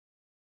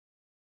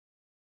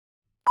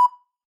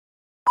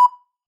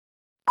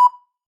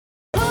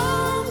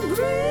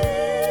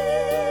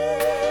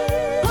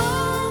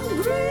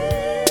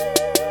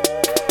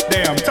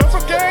Damn,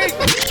 Tussle Gang.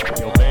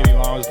 Your baby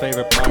mama's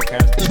favorite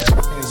podcast.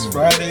 It's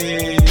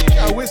Friday.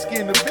 Got whiskey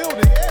in the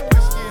building. And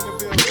whiskey in the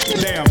building.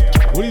 Damn.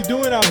 What are you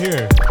doing out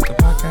here? The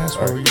podcast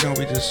where, we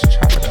just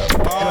chop it up.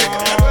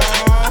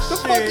 The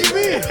fuck you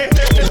mean?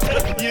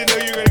 You know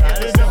you're going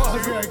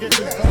to get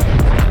this up.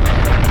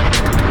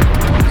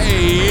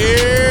 Hey,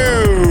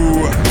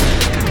 you.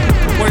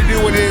 What do you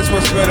do? What it is?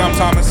 What's good? I'm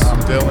Thomas. I'm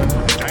Dylan.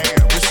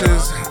 Damn. This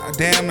is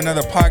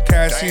another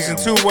podcast. Season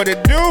 2. What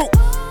it do?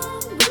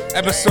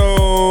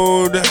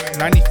 Episode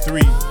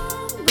 93.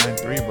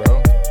 93,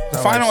 bro. The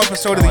final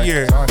episode of the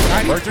year.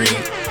 93.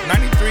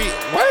 93.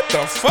 What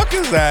the fuck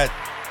is that?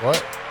 What?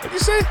 What'd you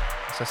say?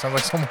 Does that sound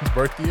like someone's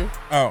birth to you?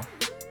 Oh.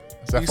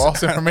 Is that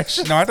false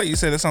information? No, I thought you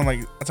said that sounded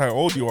like that's how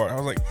old you are. I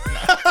was like,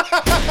 nah.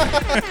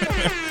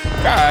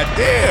 God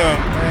damn.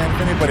 Man,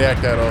 if anybody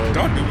act that old,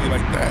 Don't do me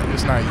like that.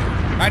 it's not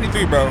you.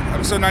 93, bro.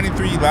 Episode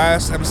 93,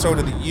 last episode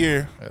of the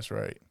year. That's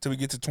right. Till we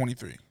get to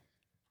 23.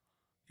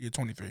 Year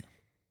 23.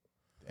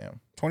 Damn.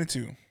 22.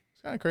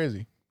 It's kind of crazy.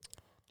 You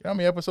know how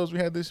many episodes we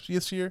had this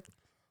year?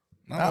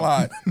 Not a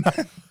lot.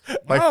 Like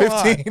Not a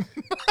lot.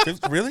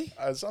 15. Really?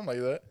 Something like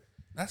that.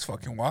 That's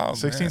fucking wild,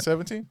 16, man.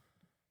 17?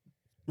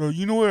 Bro,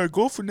 you know what? Our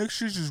goal for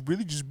next year is just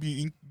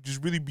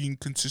really being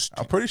consistent.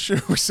 I'm pretty sure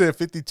we said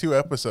 52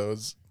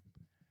 episodes.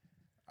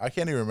 I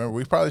can't even remember.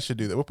 We probably should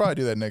do that. We'll probably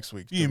do that next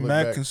week. Being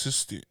mad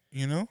consistent,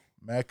 you know?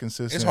 Mad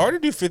consistent. It's hard to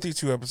do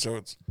 52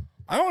 episodes.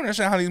 I don't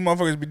understand how these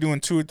motherfuckers be doing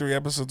 2 or 3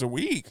 episodes a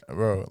week.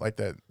 Bro, like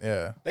that.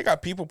 Yeah. They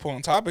got people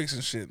pulling topics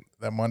and shit.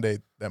 That Monday,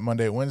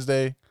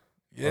 Wednesday.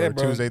 Yeah, or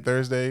bro. Tuesday,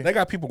 Thursday. They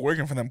got people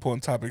working for them pulling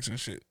topics and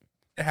shit.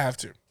 They have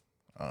to.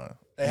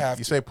 They have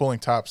You to. say pulling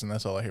tops, and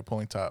that's all I hear.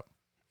 Pulling top.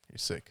 You're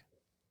sick.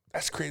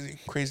 That's crazy.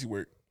 Crazy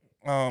work.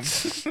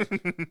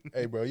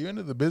 Hey, bro, you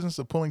into the business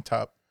of pulling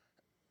top?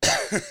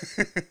 What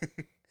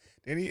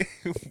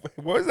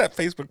was that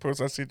Facebook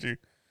post I sent you?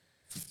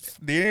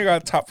 Did you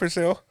got top for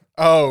sale?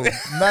 Oh,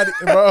 not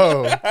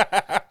bro.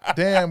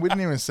 Damn, we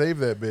didn't even save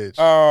that bitch.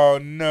 Oh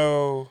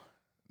no.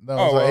 No,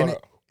 oh, like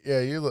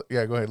well, you look.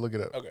 Yeah, go ahead, look it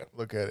up. Okay.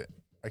 Look at it.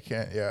 I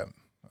can't. Yeah,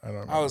 I don't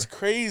remember. I was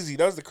crazy.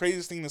 That was the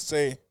craziest thing to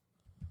say.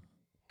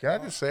 Can I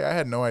just say I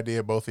had no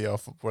idea both of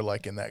y'all were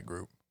like in that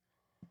group.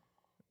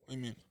 What do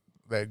you mean?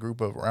 That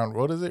group of Round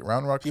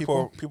Rock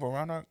people. People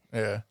around Rock?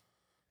 Yeah.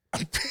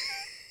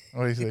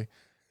 What do you say?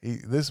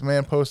 This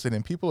man posted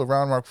in People of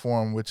Round Rock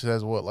forum, which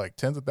has what, like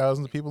tens of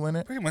thousands of people in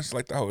it. Pretty much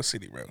like the whole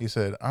city, bro. He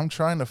said, "I'm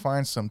trying to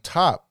find some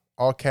top,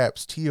 all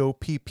caps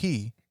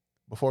TOPP,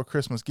 before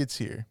Christmas gets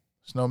here.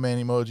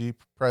 Snowman emoji,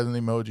 present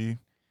emoji.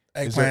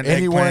 Is there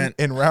anyone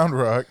in Round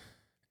Rock?"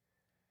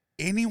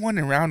 Anyone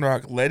in Round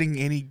Rock letting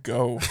any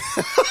go.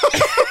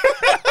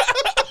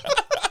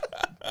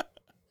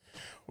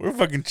 We're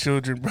fucking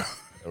children, bro.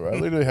 I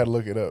literally had to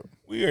look it up.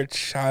 We are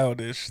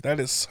childish. That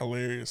is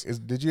hilarious.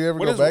 Did you ever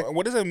go back?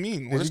 What does that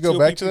mean? Did you go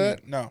back to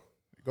that? No.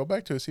 Go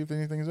back to it, see if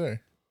anything's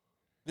there.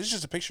 This is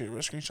just a picture, a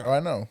screenshot. Oh, I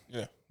know.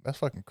 Yeah. That's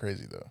fucking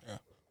crazy, though. Yeah.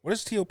 What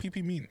does TOPP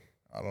mean?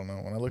 I don't know.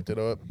 When I looked it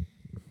up,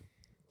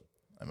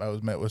 I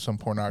was met with some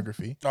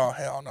pornography. Oh,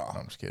 hell no. No,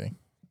 I'm just kidding.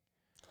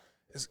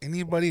 Is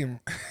anybody in...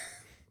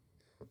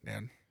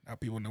 Man, now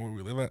people know where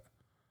we live at.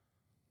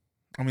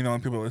 I mean, the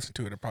only people that listen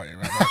to it are probably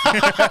around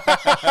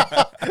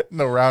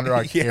No, Round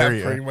Rock yeah,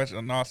 area. pretty much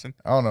in Austin.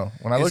 I don't know.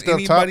 When I looked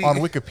up top on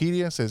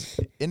Wikipedia, it says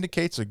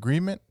indicates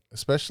agreement,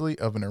 especially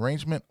of an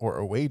arrangement or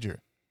a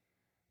wager.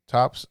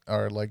 Tops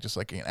are like just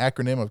like an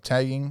acronym of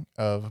tagging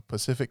of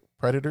Pacific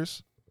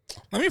predators.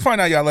 Let me find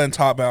out y'all letting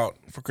Top out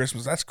for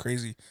Christmas. That's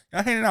crazy.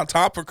 Y'all handing out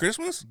Top for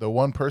Christmas? The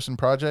one person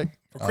project.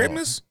 For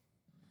Christmas?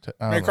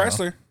 Mary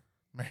Chrysler.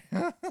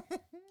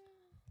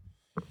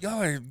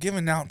 Y'all are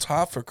giving out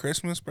Top for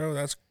Christmas, bro?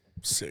 That's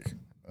sick.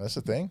 That's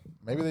the thing.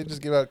 Maybe they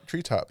just give out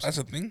tree tops. That's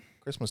a thing?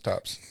 Christmas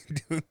tops.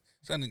 Dude,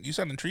 you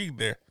sound intrigued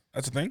there.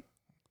 That's a thing?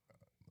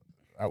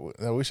 I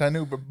wish I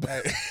knew, but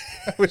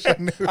I wish I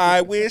knew.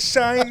 I wish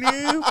I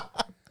knew.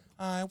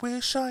 I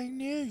wish I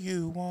knew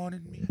you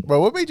wanted me.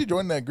 Bro, what made you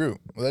join that group?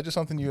 Was that just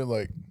something you were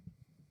like?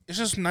 It's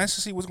just nice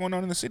to see what's going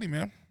on in the city,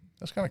 man.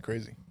 That's kind of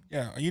crazy.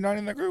 Yeah. Are you not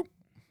in that group?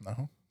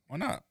 No. Why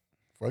not?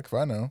 Fuck if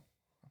I know.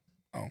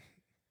 Oh.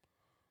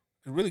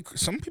 It really,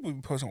 some people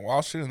be posting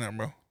wild shit in there,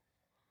 bro.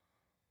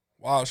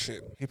 Wild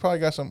shit. He probably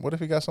got some. What if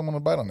he got someone to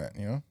bite on that?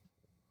 You know.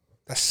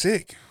 That's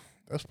sick.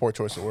 That's poor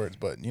choice of words,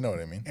 but you know what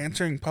I mean.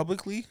 Answering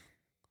publicly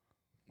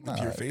with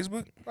your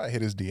Facebook? Probably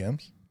hit his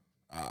DMs.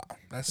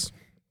 That's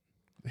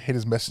hit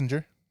his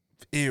messenger.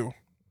 Ew.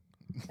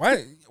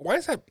 Why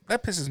is that?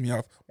 That pisses me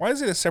off. Why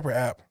is it a separate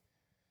app?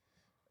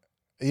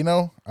 You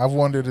know, I've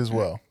wondered as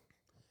well.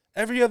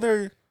 Every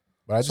other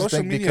but I just social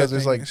think media because thing,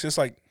 it's like it's just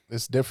like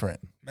it's different.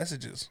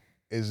 Messages.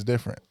 It's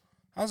different.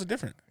 How's it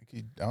different?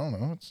 I don't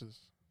know. It's just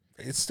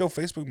it's still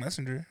Facebook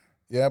Messenger.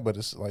 Yeah, but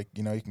it's like,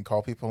 you know, you can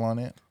call people on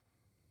it,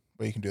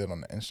 but you can do it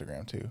on the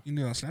Instagram too. You can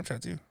do it on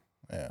Snapchat too.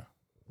 Yeah.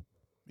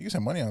 You can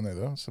send money on there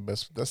though. It's the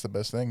best. That's the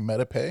best thing.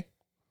 Meta Pay.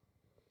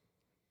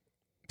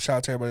 Shout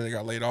out to everybody that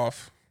got laid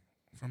off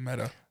from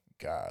Meta.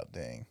 God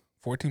dang.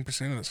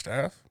 14% of the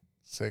staff.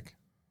 Sick.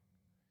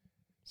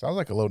 Sounds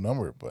like a low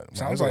number, but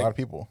Sounds a like lot of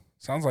people.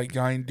 Sounds like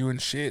y'all ain't doing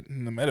shit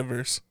in the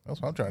metaverse.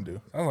 That's what I'm trying to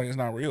do. Sounds like it's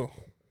not real.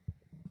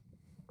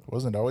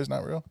 Wasn't it always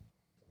not real?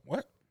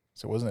 What?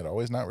 So wasn't it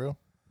always not real?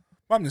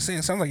 Well, I'm just saying,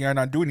 it sounds like y'all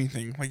not doing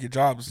anything. Like your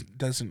jobs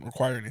doesn't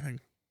require anything.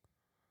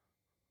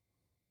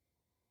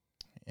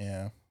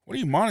 Yeah. What are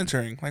you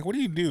monitoring? Like, what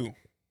do you do?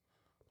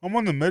 I'm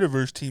on the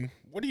metaverse team.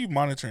 What are you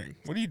monitoring?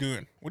 What are you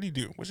doing? What do you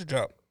do? What's your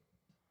job?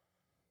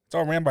 It's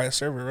all ran by a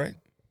server, right?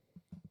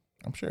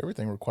 I'm sure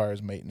everything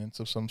requires maintenance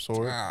of some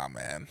sort. Ah,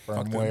 man.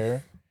 Fuck them.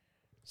 Firmware,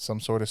 some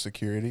sort of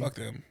security. Fuck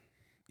them.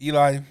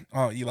 Elon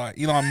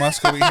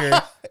Musk over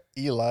here.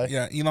 Eli.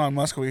 Yeah, Elon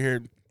Musk over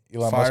here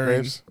Elon firing-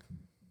 Musgraves.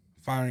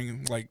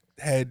 firing like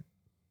head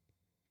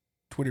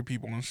Twitter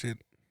people and shit.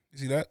 You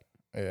see that?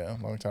 Yeah, a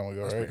long time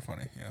ago, That's right? pretty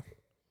funny. Yeah.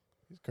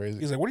 He's crazy.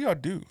 He's like, what do y'all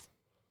do?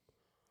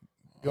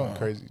 Going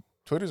crazy.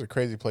 Twitter's a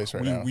crazy place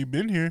right now. We've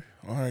been here.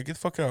 All right, get the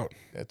fuck out.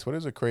 Yeah,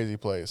 Twitter's a crazy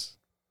place.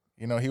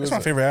 You know, he That's was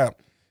my favorite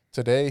app.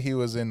 today. He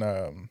was in.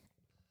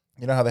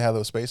 You know how they have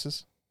those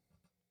spaces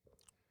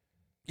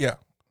Yeah.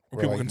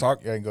 Where people like, can talk.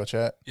 Yeah, you can go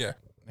chat. Yeah.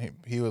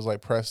 He was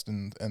like pressed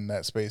in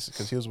that space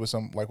because he was with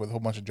with a whole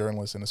bunch of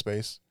journalists in the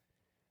space,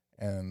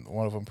 and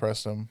one of them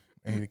pressed him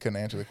and he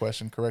couldn't answer the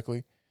question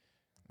correctly,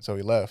 so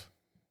he left.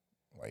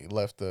 Like he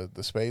left the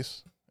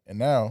space, and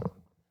now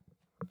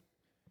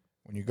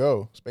when you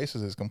go,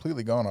 Spaces is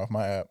completely gone off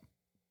my app.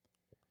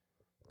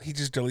 He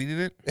just deleted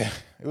it.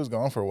 It was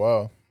gone for a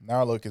while.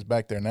 Now look, it's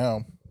back there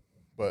now,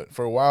 but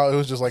for a while it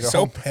was just like a So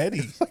home,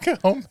 petty. like a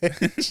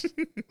homepage.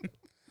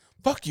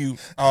 Fuck you.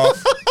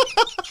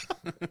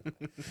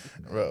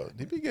 Bro,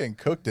 he be getting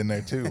cooked in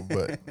there too,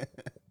 but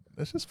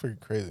that's just pretty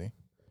crazy.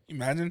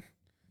 Imagine.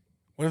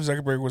 What if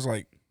Zuckerberg was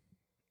like,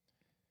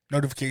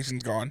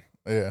 notifications gone?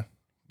 Yeah.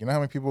 You know how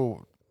many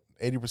people,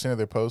 80% of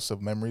their posts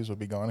of memories would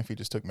be gone if he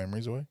just took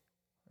memories away?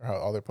 Or how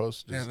all their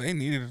posts just, Yeah, they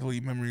needed to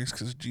delete memories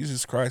because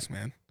Jesus Christ,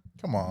 man.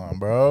 come on,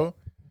 bro.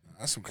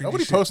 That's some crazy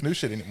Nobody shit. posts new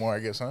shit anymore, I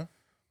guess, huh?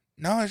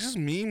 No, it's just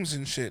memes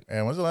and shit.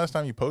 And when's the last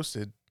time you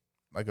posted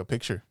like a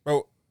picture?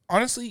 Bro,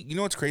 honestly, you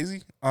know what's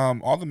crazy?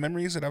 All the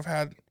memories that I've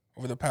had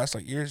over the past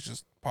like years,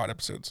 just pod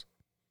episodes.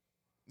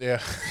 Yeah.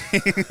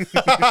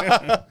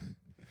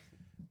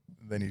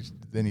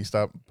 then you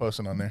stop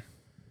posting on there.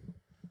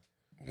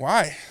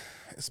 Why?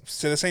 It's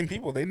to the same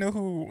people. They know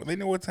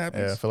what's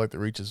happening. Yeah, I feel like the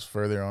reach is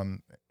further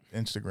on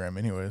Instagram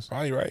anyways.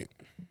 Probably right.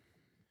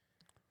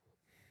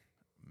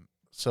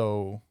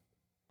 So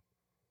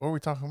what were we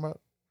talking about?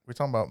 We're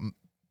talking about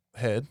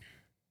head.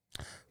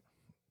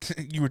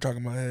 You were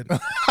talking about head.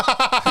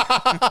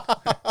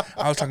 I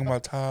was talking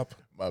about top.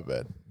 My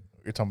bad.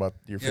 You're talking about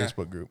your Yeah.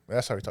 Facebook group.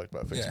 That's how we talked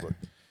about Yeah. Facebook.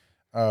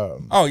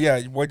 Oh yeah,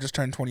 your boy just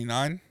turned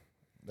 29.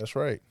 That's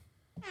right.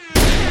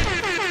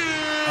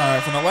 All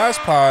right, from the last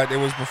pod, it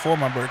was before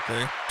my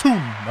birthday.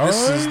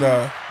 This is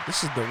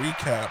the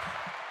recap.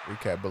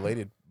 Recap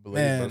belated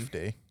Man.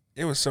 birthday.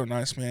 It was so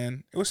nice,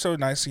 man. It was so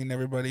nice seeing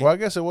everybody. Well, I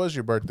guess it was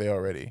your birthday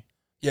already.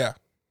 Yeah.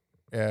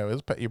 Yeah, it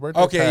was your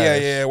birthday. Okay.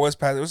 passed. Yeah. It was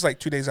past. It was like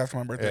 2 days after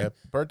my birthday. Yeah,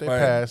 birthday But-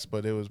 passed,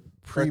 but it was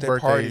Birthday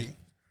pre-birthday party.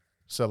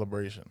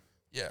 celebration.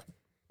 Yeah.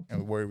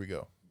 And where we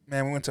go?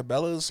 Man, we went to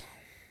Bella's,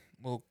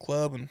 little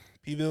club in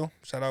Peeville.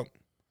 Shout out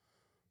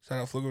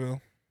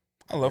Pflugerville.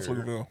 I love Sure.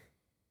 Pflugerville.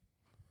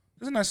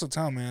 It's a nice little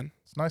town, man.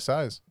 It's a nice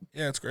size.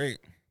 Yeah, it's great.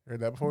 You heard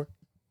that before?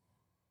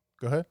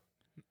 Go ahead.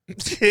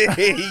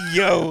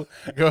 Yo.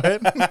 Go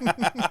ahead.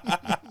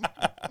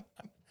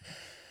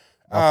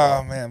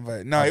 Oh man,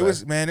 but no, My it bad.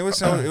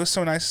 was it was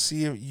so nice to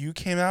see you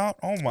came out.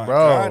 Oh my Bro,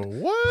 god.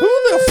 what? Who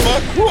the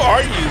fuck? Who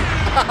are you?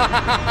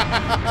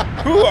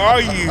 Who are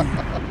you?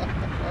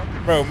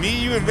 Bro,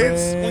 me, you, and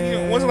Vince.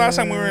 When's the last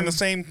time we were in the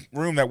same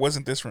room that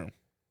wasn't this room?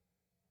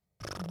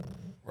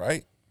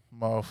 Right?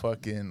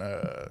 Motherfucking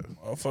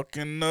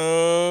Fucking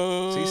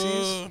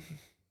CC's?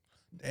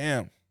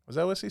 Damn. was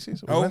that what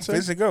CC's? Oh, Vincent?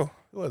 Vince did go.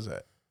 Who was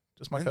that?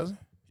 Just my Vince. cousin?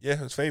 Yeah,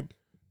 it was Fabe.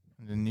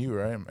 And then you,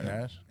 right? And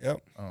Yeah. Ash?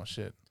 Yep. Oh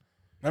shit.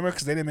 Remember,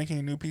 because they didn't make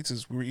any new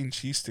pizzas. We were eating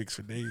cheese sticks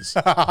for days.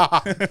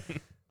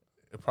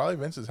 Probably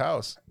Vince's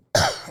house.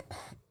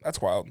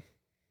 That's wild.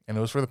 And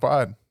it was for the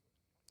pod.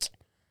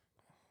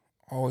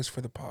 Always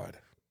for the pod.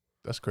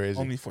 That's crazy.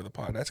 Only for the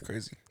pod. That's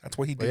crazy. That's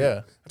what he But did.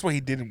 yeah. That's what he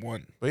didn't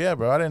want. But yeah,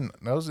 bro, it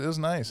was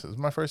nice. It was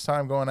my first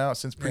time going out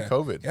since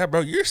pre-COVID. Yeah, bro,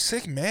 you're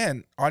sick,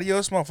 man.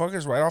 Adios,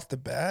 motherfuckers, right off the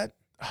bat.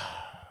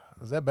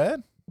 Was that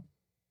bad?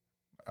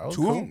 I was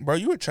Two of cool. them, bro.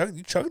 You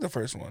chugged the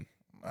first one.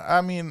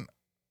 I mean,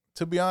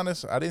 to be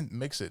honest, I didn't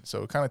mix it,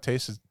 so it kind of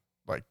tasted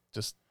like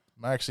just.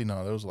 Actually,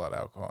 no, there was a lot of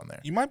alcohol in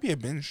there. You might be a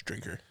binge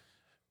drinker.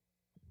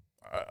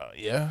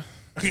 Yeah.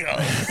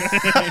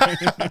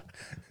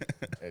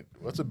 Hey,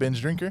 what's a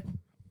binge drinker?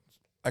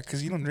 Like,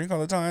 cause you don't drink all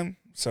the time.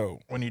 So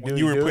When you when do,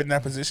 you were do put it. in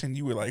that position,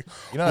 you were like,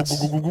 You know,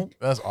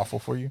 that's awful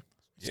for you.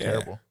 It's Yeah.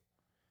 terrible.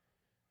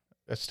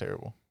 That's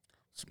terrible.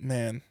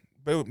 man,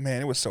 but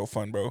man, it was so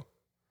fun, bro.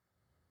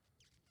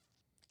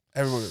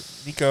 Everyone,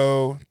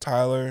 Nico,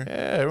 Tyler, Yeah,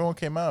 everyone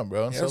came out,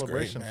 bro. In Yeah, it was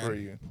great, celebration man. for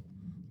you.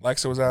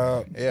 Lexa was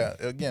out, Yeah,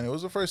 again, it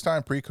was the first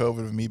time pre-COVID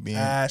of me being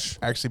Ash.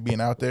 actually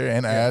being out there,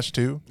 and Yeah. Ash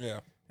too.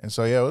 Yeah, And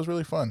so yeah, it was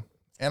really fun.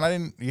 And I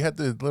didn't. You had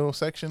the little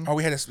section. Oh,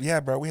 we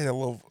had bro. We had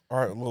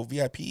our little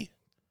VIP.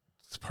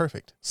 It's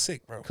perfect.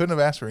 Sick, bro. Couldn't have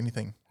asked for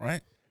anything.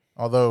 Right?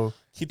 Although,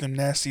 Keep them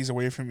nasties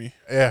away from me.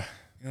 yeah.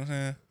 You know what I'm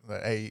saying?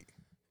 Like, hey,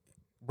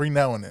 bring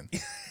that one in.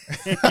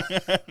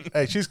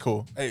 Hey, she's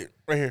cool. Hey,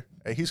 right here.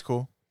 Hey, he's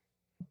cool.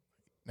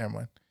 Never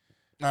mind.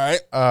 All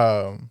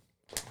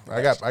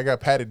right. I got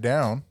patted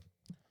down.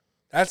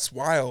 That's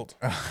wild.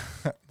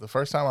 The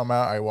first time I'm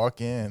out, I walk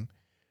in.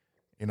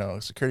 You know,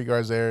 security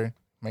guard's there,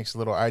 makes a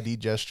little ID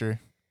gesture.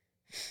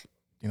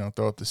 You know,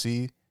 throw up the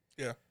C.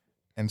 Yeah.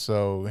 And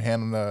so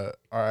hand him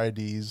our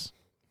IDs.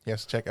 He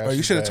has to check out. Oh,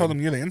 you should have told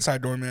him you're the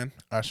inside door, man.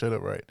 I should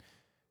have, right?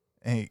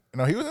 And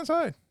he was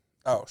inside.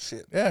 Oh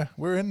shit. Yeah,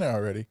 we're in there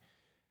already.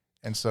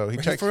 And so he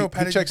checks.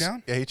 He checks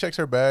down. Yeah, he checks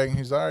her bag, and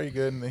he's, "Are you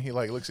good?" And then he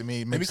like looks at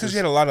me. Maybe because you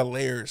had a lot of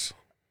layers.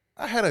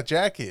 I had a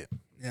jacket.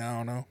 Yeah, I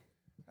don't know.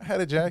 I had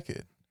a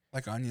jacket.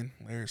 Like onion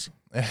layers.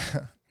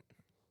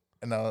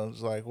 And I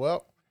was like,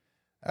 "Well,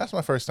 that's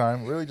my first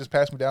time." Really, just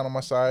passed me down on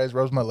my sides,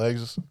 rubs my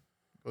legs,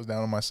 goes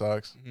down on my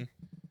socks. Mm-hmm.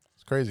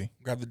 It's crazy.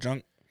 Grab the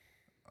junk.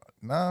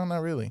 No,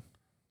 not really.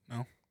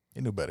 No,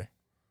 he knew better.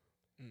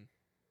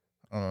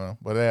 I don't know,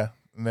 but yeah.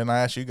 And then I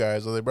asked you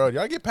guys, I was like, "Bro,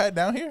 y'all get pat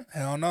down here?"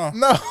 Hell no.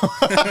 No.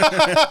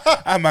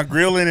 I have my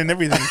grill in and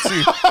everything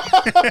too.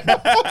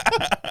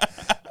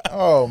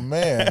 Oh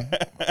man.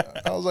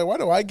 I was like, why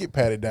do I get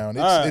patted down?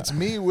 It's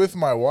me with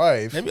my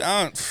wife. Maybe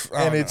I don't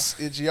and know.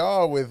 it's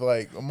y'all with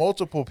like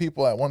multiple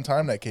people at one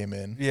time that came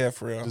in. Yeah,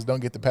 for real. Just don't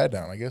get the pat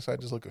down. I guess I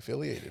just look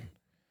affiliated.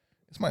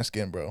 It's my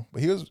skin, bro.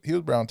 But he was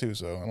brown too,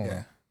 so I don't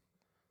know.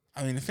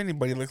 I mean, if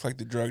anybody looks like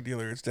the drug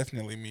dealer, it's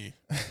definitely me.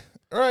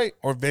 Right.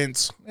 Or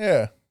Vince.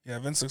 Yeah. Yeah,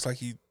 Vince looks like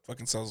he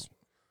fucking sells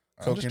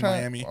I'm coke just in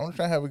trying, Miami. I'm just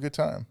trying to have a good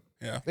time.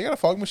 Yeah. They got a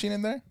fog machine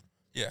in there?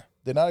 Yeah.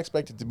 Did not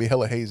expect it to be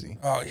hella hazy.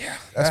 Oh, yeah.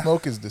 That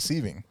smoke is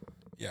deceiving.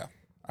 Yeah.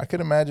 I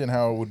could imagine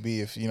how it would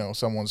be if,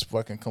 someone's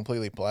fucking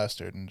completely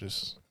plastered and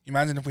just... You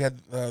imagine if we had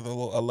the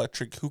little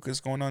electric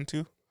hookahs going on,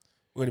 too? It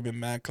would have been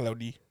mad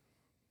cloudy.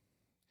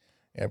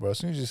 Yeah, bro, as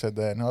soon as you said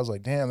that, and I was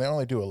like, damn, they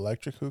only do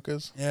electric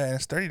hookahs? Yeah, and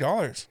it's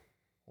 $30.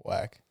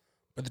 Whack.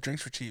 But the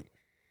drinks were cheap.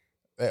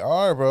 They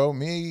are, bro.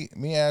 Me,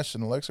 Ash,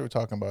 and Alexa were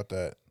talking about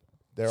that.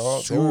 They're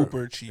all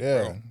super cheap,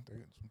 bro.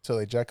 Until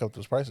they jack up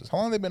those prices. How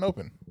long have they been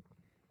open?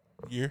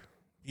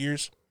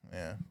 Years.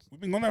 Yeah.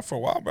 We've been going there for a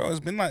while, bro.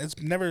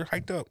 It's never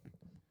hiked up.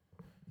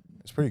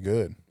 It's pretty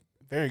good.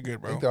 Very good, I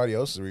bro. think the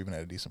Adios are even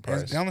at a decent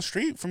price. It's down the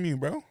street from you,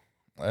 bro.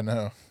 I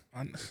know.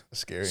 It's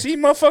scary. See,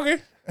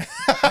 motherfucker?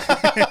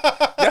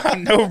 You have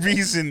no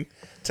reason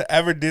to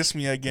ever diss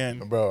me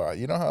again. Bro,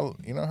 you know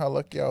how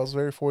lucky I was.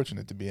 Very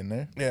fortunate to be in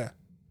there. Yeah.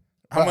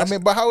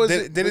 But how is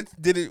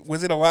it?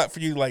 Was it a lot for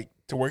you, like,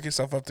 to work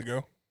yourself up to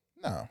go?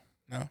 No.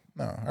 No.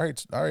 All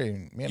right.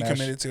 Me and You Ash,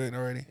 committed to it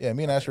already? Yeah,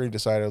 me and Ash already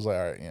decided. I was like,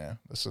 all right, yeah,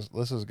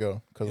 let's just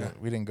go, because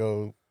we didn't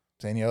go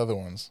to any other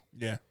ones.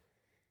 Yeah.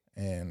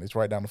 And it's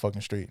right down the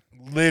fucking street.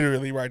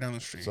 Literally right down the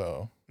street.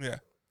 So yeah,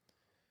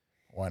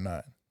 why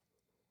not?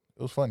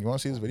 It was fun. You want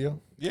to see this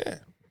video? Yeah.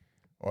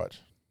 Watch.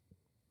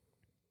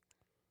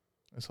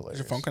 It's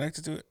hilarious. Is your phone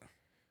connected to it?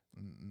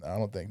 I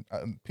don't think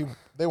people,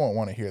 they won't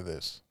want to hear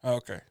this. Oh,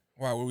 okay.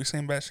 Wow, were we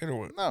saying bad shit or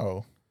what?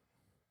 No.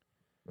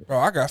 Bro,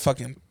 I got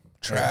fucking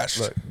trashed.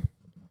 Yeah, look.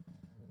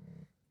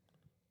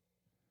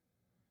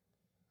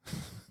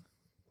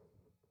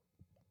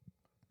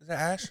 Is that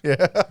Ash?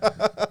 Yeah.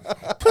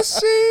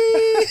 Pussy.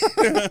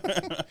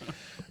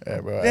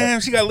 Yeah, bro.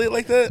 Damn, she got lit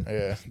like that?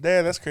 Yeah.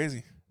 Damn, that's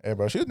crazy. Yeah,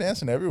 bro. She was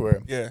dancing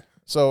everywhere. Yeah.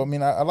 So, I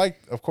mean, I like,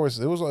 of course,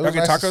 it was Y'all get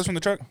nice tacos from the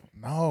truck?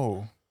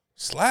 No.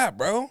 Slap,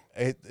 bro.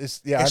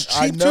 It's It's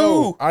I cheap,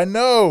 know. too. I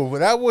know. But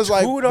that was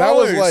like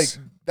 $2.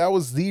 that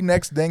was the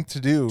next thing to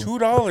do.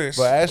 $2.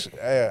 But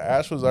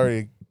Ash was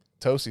already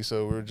toasty,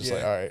 so we were just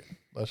like, Yeah. all right,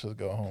 let's just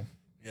go home.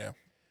 Yeah.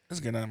 It's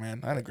good night,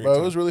 man. I had a great Bro,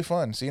 time. it was really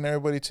fun seeing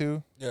everybody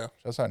too. Yeah.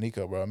 Shouts out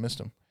Nico, bro. I missed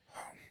him.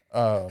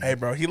 Hey,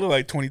 bro, he looked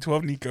like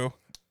 2012 Nico.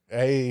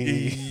 Hey,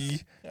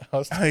 He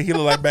looked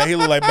like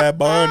Bad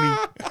Bunny.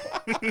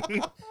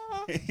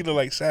 He looked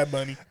like Sad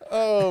Bunny.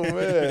 oh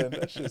man,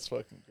 that shit's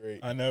fucking great.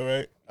 I know,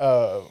 right?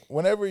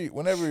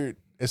 Whenever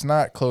it's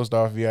not closed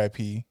off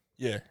VIP,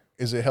 Yeah.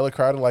 is it hella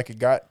crowded like it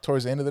got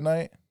towards the end of the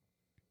night,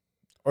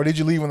 or did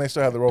you leave when they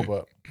still had the rope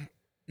up?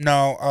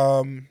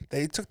 No,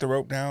 they took the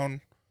rope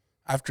down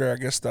after, I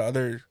guess, the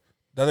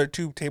other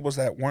two tables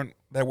that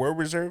were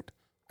reserved.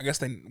 I guess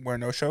they were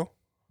no show.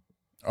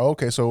 Oh,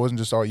 okay, so it wasn't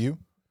just all you.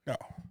 No,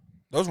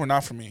 those were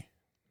not for me.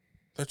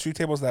 The two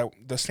tables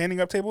the standing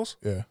up tables,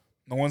 Yeah,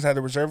 the ones that had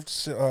the reserved,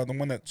 the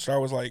one that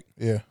Star was like,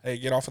 yeah. "Hey,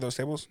 get off of those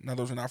tables." No,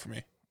 those were not for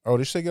me. Oh,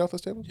 did you say get off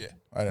those tables? Yeah.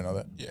 I didn't know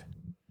that. Yeah.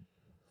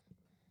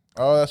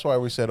 Oh, that's why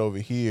we said over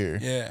here.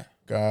 Yeah.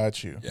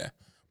 Got you. Yeah.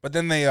 But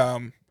then they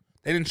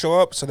didn't show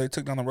up, so they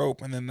took down the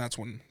rope, and then that's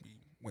when we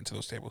went to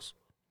those tables.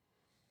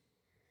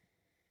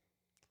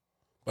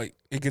 Like,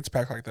 it gets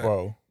packed like that.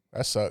 Bro,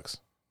 that sucks.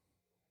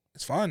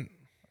 It's fun.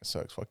 That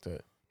sucks. Fuck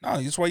that.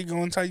 No, that's why you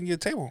go inside and get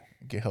a table.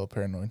 Get hella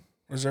paranoid.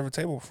 Reserve a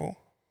table, fool.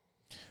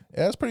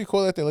 Yeah, it's pretty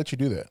cool that they let you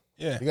do that.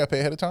 Yeah. You got to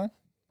pay ahead of time?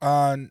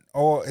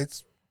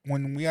 It's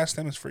when we ask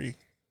them, it's free.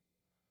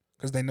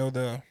 because they know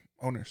the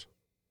owners.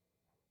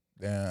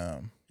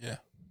 Damn. Yeah,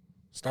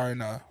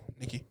 starring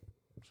Nikki.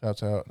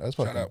 Shouts out. That's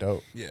Shout fucking out.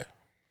 dope. Yeah,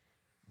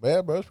 But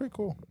yeah, bro, it's pretty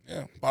cool.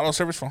 yeah. Bottle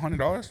service for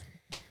 $100.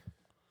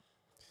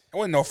 It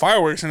wasn't no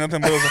fireworks or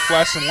nothing, but it was a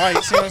flashing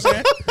lights. You know what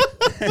I'm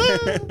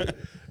saying?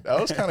 That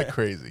was kind of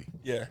crazy.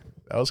 Yeah.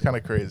 That was kind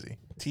of crazy.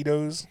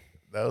 Tito's.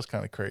 That was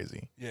kind of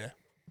crazy. Yeah.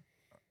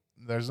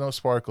 There's no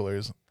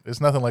sparklers. It's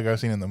nothing like I've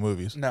seen in the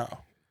movies. No.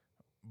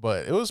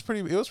 But it was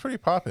pretty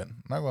popping.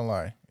 Not gonna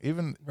lie.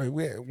 Even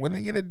When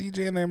they get a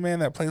DJ in there, man,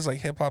 that plays like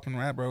hip hop and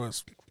rap, bro,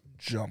 it's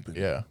jumping.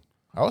 yeah,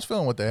 I was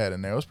feeling what they had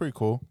in there. It was pretty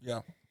cool.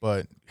 Yeah.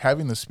 But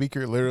having the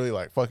speaker literally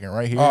like fucking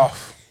right here, Oh,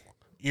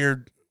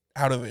 ear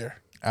out of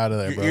there. out of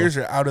there, Your bro. ears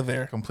are out of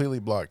there. Completely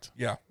blocked.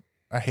 Yeah.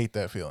 I hate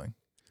that feeling.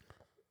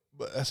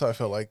 But that's how I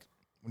felt like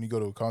when you go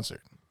to a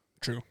concert.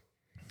 True.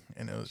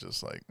 And it was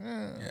just like,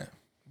 Yeah.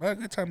 But a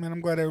good time, man.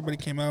 I'm glad everybody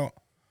came out.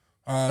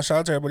 Shout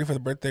out to everybody for the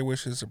birthday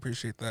wishes.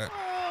 Appreciate that.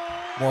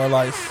 More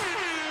life.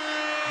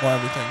 More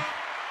everything.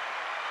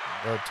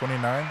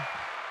 29,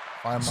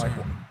 fine like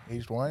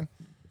aged wine.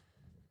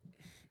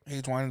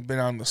 Aged wine has been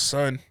out in the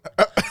sun.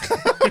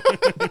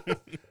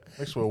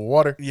 Mixed with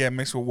water. Yeah,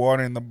 mixed with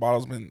water, and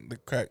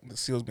the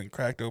seal's been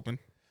cracked open.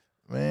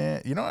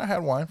 Man, you know I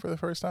had wine for the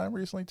first time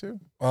recently too?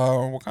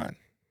 What kind?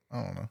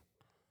 I don't know.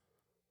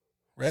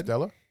 Red?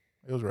 Stella?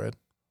 It was red.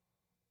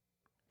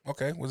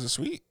 Okay. Was it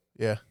sweet?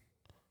 Yeah.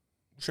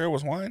 Sure it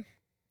was wine?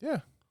 Yeah.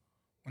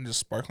 And just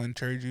sparkling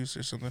cherry juice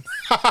or something.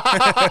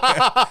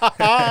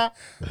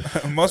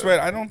 Most red,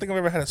 I don't think I've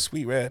ever had a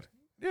sweet red.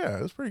 Yeah,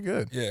 it was pretty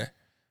good. Yeah.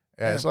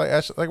 Yeah, it's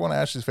like one of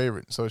Ashley's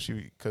favorite. So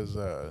because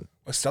A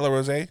Stella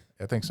Rosé?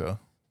 I think so.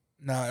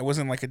 No, it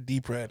wasn't like a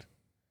deep red. It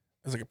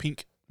was like a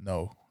pink.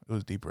 No, it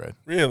was deep red.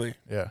 Really?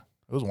 Yeah,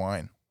 it was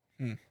wine.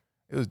 Hmm.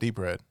 It was deep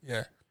red.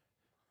 Yeah.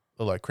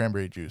 Looked like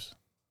cranberry juice.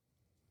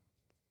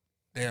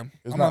 Damn.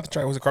 It's I'm not- about to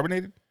try. Was it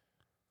carbonated?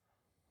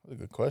 That's a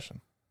good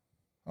question.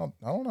 I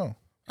don't know.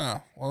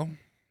 Oh, well.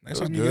 Next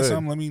was time you get good.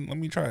 some, let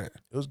me try it.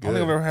 It was I don't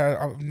good. think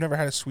I've never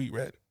had a sweet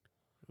red.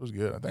 It was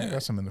good. I think I Yeah.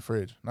 got some in the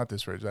fridge. Not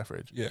this fridge, that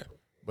fridge. Yeah.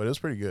 But it was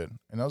pretty good.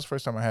 And that was the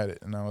first time I had it.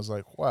 And I was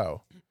like,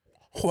 wow,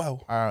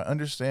 Wow. I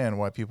understand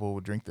why people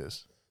would drink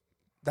this.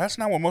 That's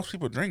not what most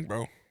people drink,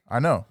 bro. I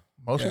know.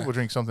 Most Yeah. people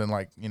drink something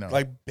like,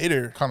 Like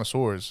bitter,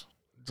 connoisseurs.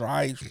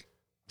 dry. Shit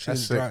That's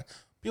is sick. dry.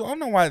 People, I don't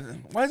know why.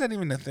 Why is that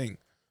even a thing?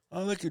 I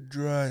like it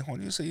dry. Why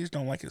do you say you just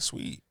don't like it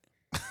sweet?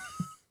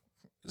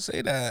 Just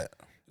say that.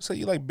 Just say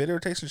you like bitter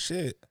tasting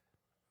shit.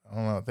 I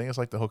don't know. I think it's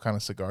like the whole kind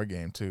of cigar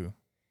game too.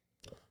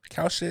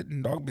 Cow shit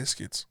and dog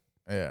biscuits.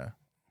 Yeah.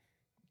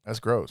 That's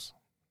gross.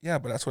 Yeah,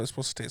 but that's what it's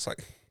supposed to taste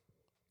like.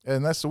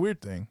 And that's the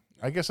weird thing.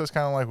 I guess that's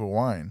kind of like with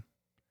wine.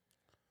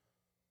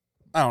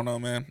 I don't know,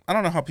 man. I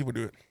don't know how people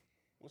do it.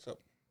 What's up?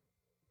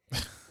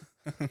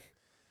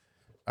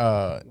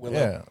 Willow.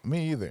 Yeah,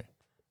 me either.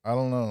 I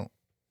don't know.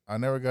 I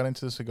never got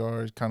into the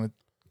cigars kind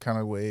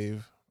of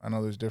wave. I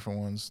know there's different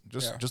ones.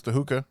 Yeah. Just the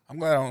hookah. I'm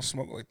glad I don't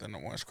smoke like that no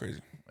more. It's crazy.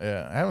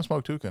 Yeah, I haven't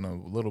smoked hookah in a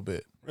little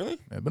bit. Really?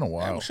 Yeah, it's been a Yeah,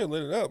 while. we should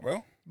lit it up, bro.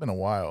 It's been a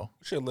while.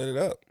 We should lit it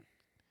up.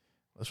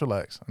 Let's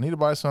relax. I need to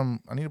buy some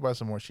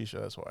more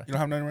shisha. That's why. You don't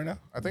have none right now?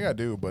 I think I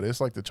do, but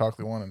it's like the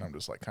chocolate one, and I'm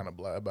just like kind of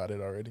blah about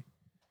it already.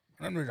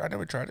 I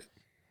never tried it.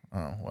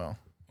 Oh well,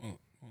 I'll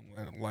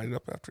light it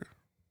up after.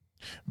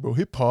 bro,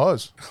 hit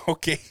pause.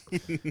 Okay.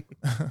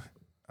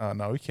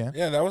 No, we can't.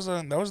 Yeah, that was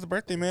the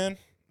birthday, man.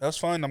 That was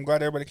fun. I'm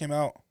glad everybody came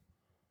out.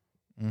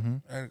 Mm-hmm.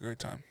 I had a great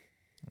time.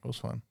 It was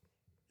fun.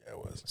 Yeah, it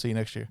was. See you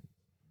next year.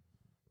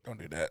 Don't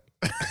do that.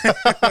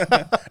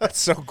 That's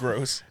so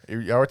gross.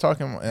 Y'all were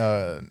talking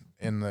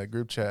in the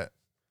group chat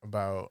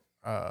about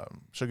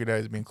Sugar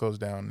Daddy's being closed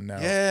down, and now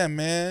Yeah,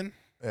 man.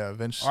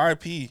 Vince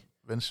R.I.P.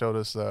 showed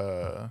us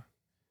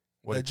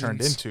what it turned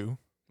Legends. into.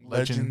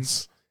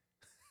 Legends.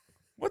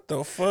 What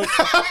the fuck?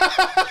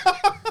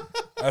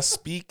 A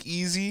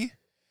speakeasy?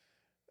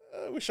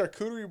 With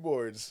charcuterie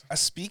boards. A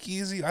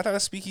speakeasy? I thought a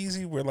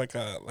speakeasy were like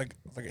a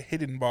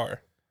hidden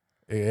bar.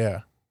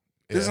 Yeah.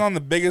 This is on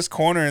the biggest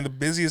corner and the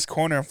busiest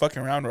corner in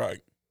fucking Round Rock.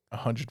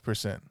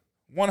 100%.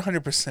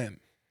 100%.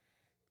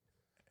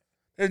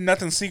 There's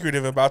nothing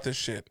secretive about this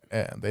shit.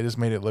 Yeah, they just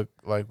made it look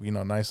like,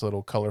 nice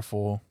little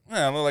colorful.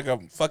 Yeah, I look like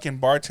a fucking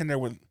bartender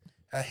with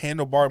a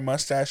handlebar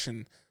mustache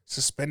and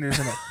suspenders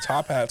and a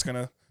top hat's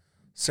gonna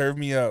serve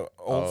me a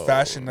old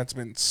fashioned that's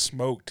been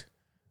smoked.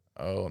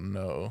 Oh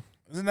no.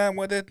 Isn't that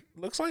what it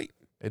looks like?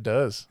 It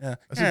does. Yeah.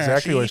 That's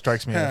exactly what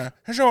strikes me as.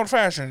 It's old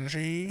fashioned,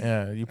 see?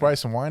 Yeah, you buy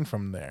some wine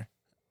from there.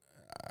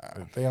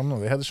 They don't know.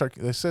 They had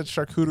they said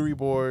charcuterie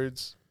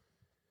boards.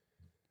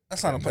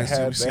 That's not a place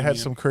They had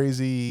some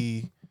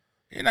crazy.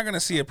 You're not gonna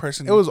see a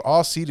person. It was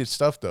all seated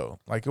stuff though.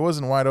 Like it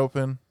wasn't wide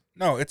open.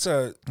 No, it's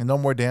a And no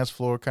more dance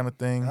floor kind of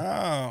thing.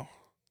 oh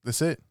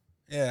That's it.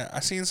 yeah. I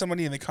seen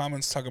somebody in the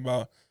comments talk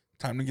about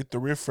time to get the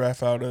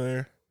riffraff out of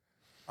there.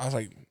 I was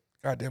like,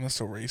 God damn, that's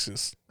so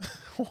racist.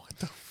 What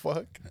the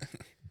fuck?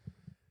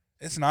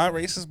 It's not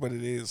racist, but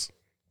it is.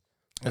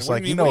 It's what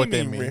like do you know what do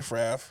they mean.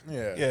 Riffraff.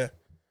 Yeah. Yeah.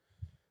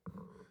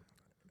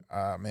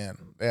 Man.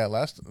 Yeah.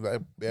 That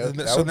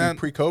So would then- be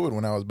pre-COVID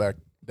when I was back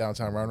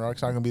downtown Round Rock.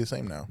 It's not gonna be the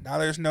same now. Now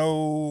there's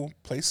no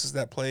places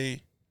that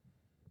play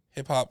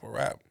hip hop or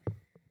rap.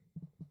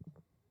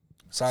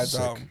 Besides,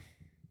 Sick.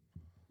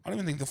 I don't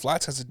even think the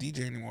Flats has a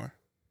DJ anymore.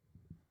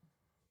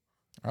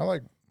 I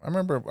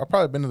remember I've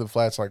probably been to the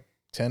Flats like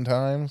 10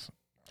 times.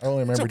 I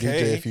only remember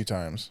okay. DJ a few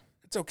times.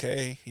 It's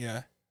okay, yeah.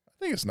 I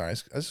think it's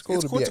nice. It's cool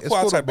It's to cool be. to It's go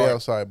cool to outside be bar.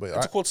 outside, but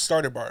It's a cool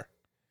starter bar.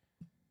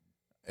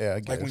 yeah, I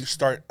guess Like when you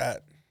start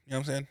at, you know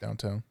what I'm saying?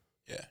 downtown.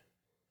 Yeah.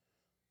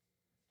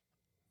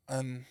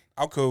 And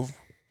Alcove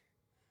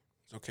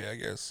is okay, I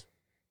guess.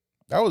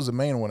 That was the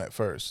main one at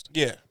first.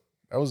 Yeah.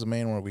 That was the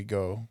main one we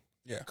go.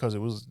 Yeah. Because it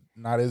was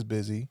not as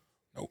busy.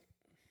 Nope.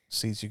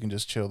 Seats, you can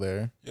just chill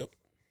there. Yep.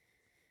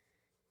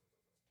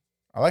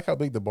 I like how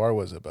big the bar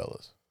was at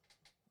Bella's.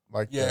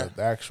 Like Yeah.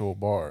 the actual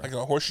bar. Like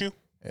a horseshoe?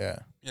 Yeah.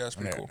 Yeah, that's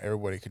And pretty cool.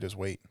 everybody could just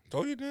wait.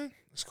 Told you, dude.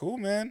 It's cool,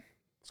 man.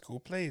 It's a cool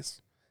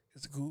place.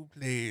 It's a cool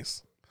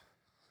place.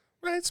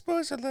 Right,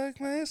 supposed to look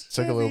nice.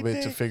 Took a little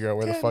bit to figure out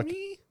where the fuck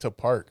to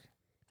park.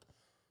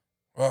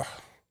 Ugh.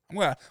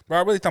 Bro,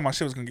 I really thought my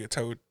shit was gonna get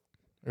towed.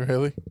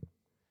 Really?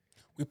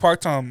 We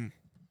parked I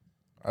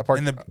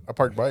parked in I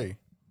parked by you.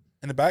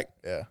 in the back.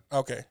 Yeah.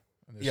 Okay. Yeah,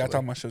 I Initially.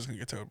 thought my shit was gonna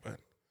get towed, but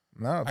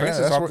No, I guess apparently it's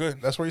that's all where,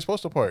 good. that's where you're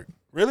supposed to park.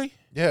 Really?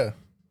 Yeah.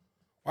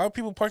 Why are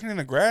people parking in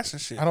the grass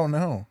and shit? I don't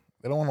know.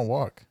 They don't want to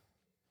walk.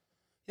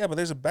 Yeah, but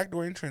there's a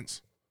backdoor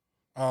entrance.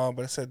 But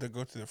it said to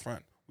go to the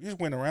front. We just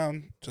went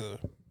around to.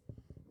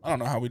 I don't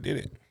know how we did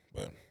it,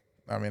 but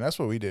I mean, that's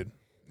what we did.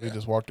 We Yeah.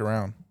 just walked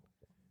around.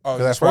 oh,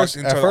 'Cause just at walked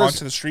first-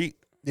 onto the street.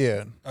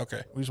 Yeah.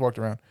 Okay. We just walked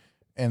around.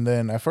 And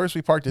then at first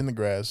we parked in the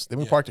grass. Then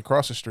we Yeah. parked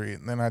across the street.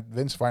 And then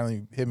Vince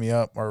finally hit me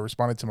up or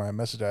responded to my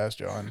message I asked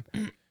John.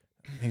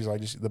 He's like,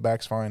 just the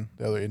back's fine.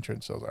 The other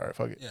entrance. So I was like, all right,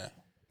 fuck it. Yeah,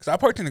 because I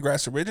parked in the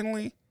grass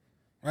originally,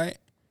 right?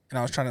 And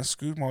I was trying to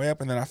scoot my way up,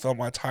 and then I felt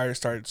my tires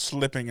started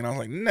slipping, and I was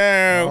like,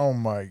 no, Oh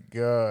my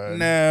God.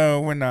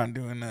 no, we're not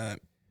doing that.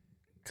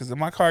 Because if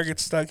my car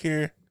gets stuck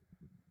here,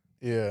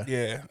 Yeah.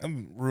 yeah,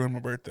 I'm ruining my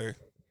birthday.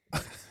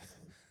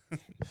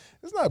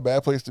 It's not a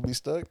bad place to be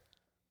stuck.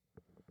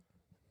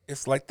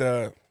 It's like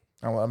the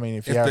I mean,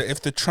 if you have,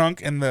 if the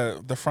trunk and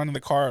the front of the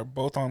car are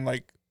both on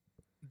like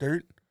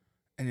dirt,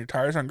 and your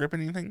tires aren't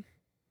gripping anything.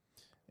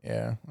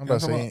 yeah, I'm know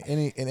about to what I'm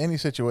say in any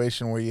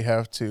situation where you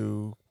have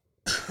to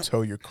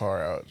tow your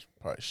car out, it's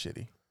probably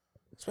shitty.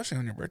 Especially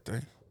on your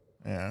birthday.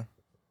 Yeah.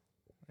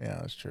 Yeah,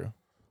 that's true.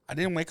 I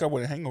didn't wake up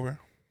with a hangover.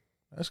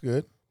 That's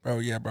good. Bro,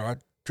 yeah, bro. I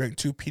drank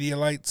 2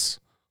 Pedialites.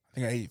 I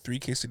think I ate 3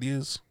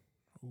 quesadillas.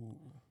 Ooh,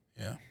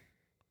 yeah.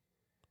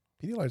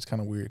 Pedialyte's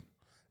kind of weird.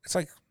 It's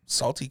like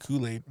salty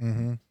Kool-Aid,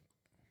 Mm-hmm.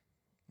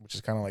 Which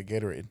is kind of like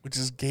Gatorade. which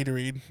is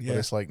Gatorade. But Yeah.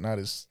 it's like not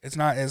as It's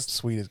not as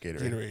sweet as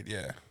Gatorade. Gatorade,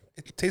 yeah.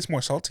 It tastes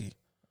more salty.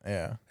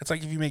 Yeah. It's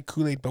like if you make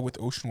Kool-Aid but with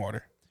ocean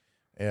water.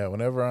 Yeah.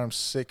 Whenever I'm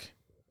sick,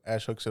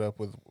 Ash hooks it up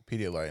with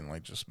Pedialyte and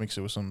like just mix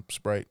it with some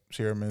Sprite,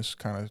 Sierra Mist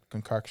kind of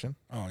concoction.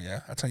 Oh,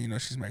 yeah. That's how you know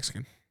she's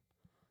Mexican.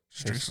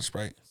 She drinks some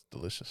Sprite. It's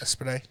delicious.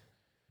 Sprite.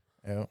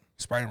 Yeah.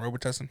 Sprite and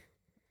Robitussin.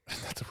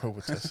 That's a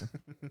Robitussin.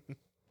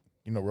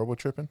 You know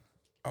Robotripping?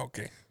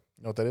 Okay.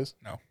 You know what that is?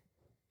 No.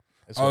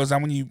 It's Oh, is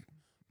that when you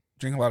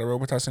drink a lot of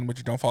Robitussin but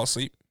you don't fall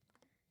asleep?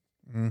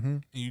 mm-hmm.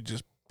 You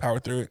just power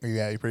through it?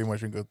 Yeah, you pretty much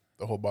drink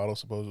the whole bottle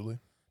supposedly.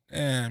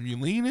 Damn, you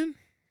leaning?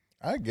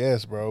 I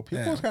guess, bro.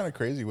 People's Yeah. kind of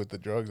crazy with the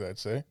drugs, I'd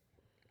say.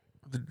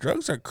 The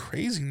drugs are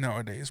crazy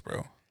nowadays,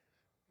 bro.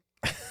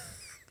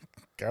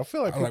 I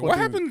feel like I'm like, people what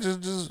do- happened?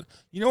 Just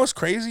you know what's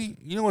crazy?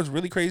 You know what's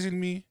really crazy to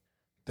me?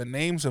 The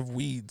names of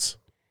weeds.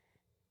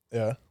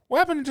 Yeah. What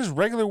happened to just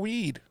regular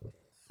weed?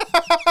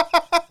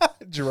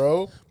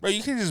 Dro. Bro,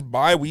 you can just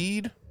buy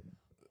weed.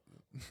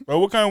 Bro,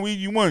 what kind of weed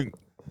you want?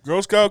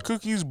 Girl Scout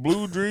cookies,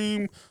 Blue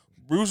Dream,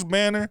 Bruce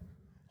Banner,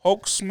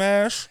 Hulk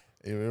Smash,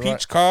 It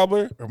Peach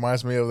Cobbler.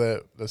 reminds me of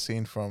the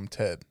scene from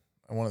Ted,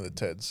 one of the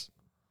Teds.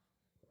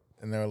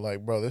 And they're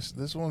like, bro,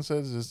 this one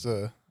says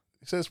it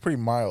says pretty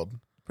mild.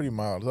 Pretty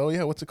mild. Oh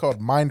yeah, what's it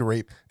called? Mind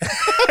rape.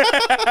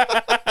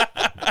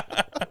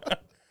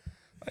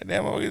 Like,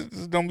 damn, I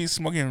just don't be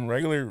smoking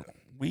regular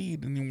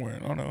weed anymore. I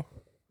don't know.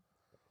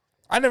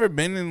 I never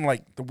been in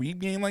like the weed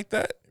game like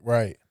that,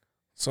 Right.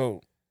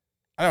 so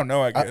I don't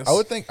know. I guess I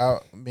would think. I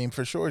mean,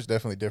 for sure, it's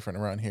definitely different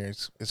around here.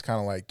 It's kind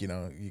of like you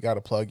got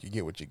to plug, you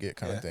get what you get,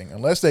 kind Yeah. of thing.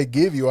 Unless they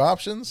give you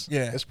options,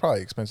 Yeah. it's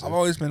probably expensive. I've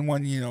always been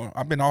one.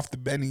 I've been off the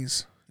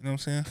bennies. You know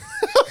what I'm saying?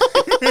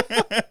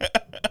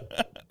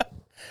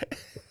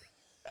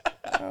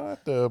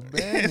 Not the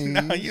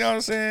bennies. You know what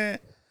I'm saying?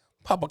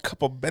 Pop a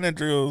couple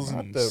Benadryls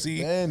Not and the see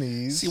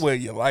bennies. what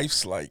your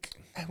life's like.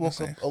 I woke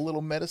up a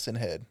little medicine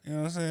head. You know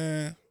what I'm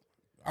saying?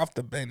 Off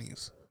the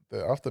bennies.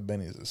 Off the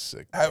bennies is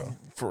sick. Bro.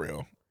 For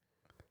real.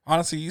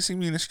 Honestly, you see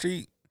me in the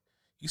street,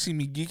 you see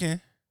me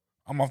geeking,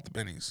 I'm off the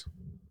bennies.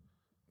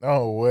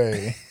 No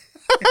way.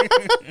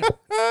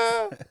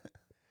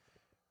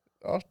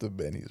 Off the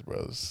bennies,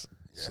 bros.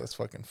 Yeah. That's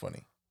fucking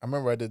funny. I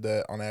remember I did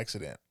that on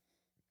accident.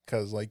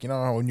 Cause like, you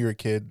know how when you're a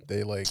kid,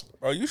 they like,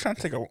 Bro, you trying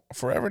to take a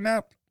forever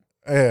nap?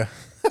 yeah,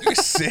 You're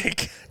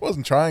sick.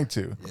 wasn't trying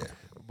to, Yeah.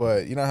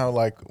 but you know how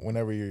like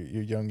whenever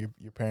you're young,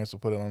 your parents will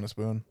put it on a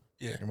spoon.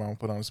 Yeah. Your mom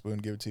put on a spoon,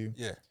 give it to you.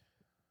 Yeah.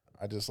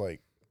 I just like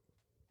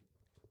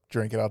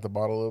drank it out the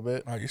bottle a little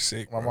bit. Oh, you're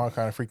sick. My bro. mom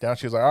kind of freaked out.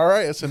 She was like, "All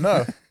right, it's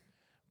enough."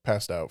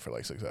 Passed out for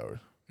like 6 hours.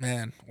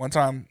 Man, one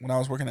time when I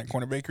was working at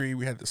Corner Bakery,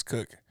 we had this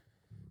cook,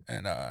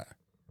 and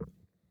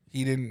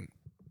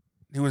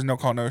he was no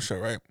call no show,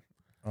 right?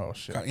 Oh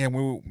shit. Yeah,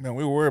 we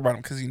were worried about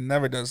him because he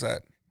never does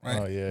that, right?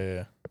 Oh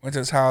yeah. Went to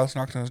his house,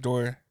 knocked on his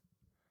door,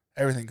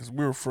 everything, because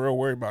we were for real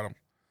worried about him.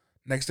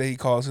 Next day he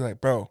calls, he's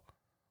like, "Bro,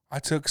 I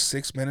took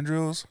 6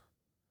 Benadryls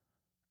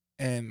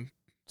and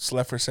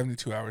slept for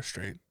 72 hours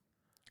straight."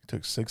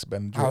 Took 6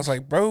 Benadryls. I was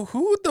like, "Bro,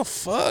 who the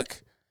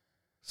fuck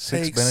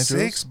 6 takes Benadryls.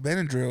 6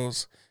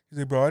 Benadryls?" He's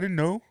like, "Bro, I didn't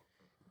know.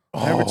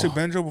 Never took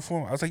Benadryl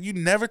before." I was like, "You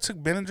never took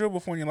Benadryl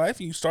before in your life,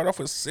 and you start off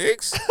with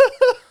 6?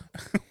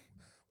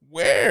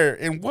 Where?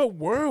 In what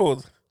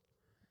world?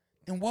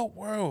 In what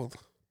world?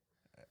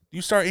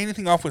 You start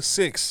anything off with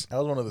 6? That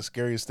was one of the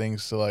scariest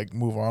things to like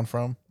move on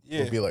from.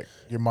 Yeah. Would be like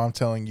your mom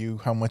telling you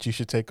how much you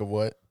should take of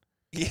what,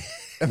 Yeah.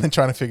 and then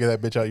trying to figure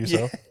that bitch out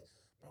yourself.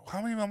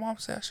 How many my mom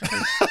said I should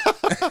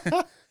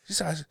take? She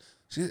said,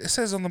 it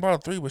says on the bottle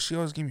 3, but she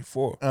always give me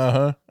 4.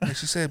 And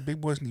she said big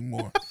boys need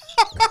more.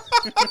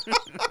 I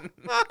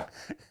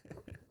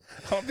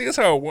don't think that's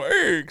how it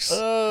works.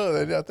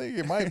 Oh, I think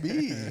it might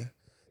be. And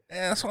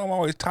that's why I'm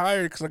always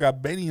tired, because I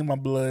got Benny in my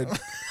blood.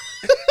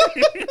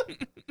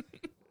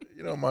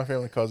 You know, my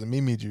family calls it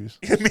Mimi juice.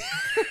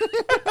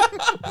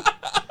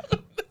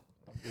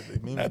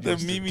 Not the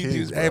Mimi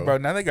juice. Hey, bro,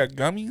 now they got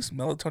gummies,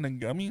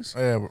 melatonin gummies.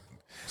 Yeah, bro.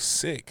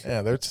 Sick.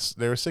 Yeah,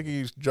 they were sick of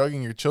you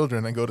drugging your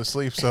children and go to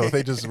sleep, so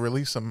they just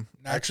release some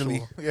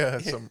Naturally.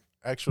 some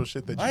actual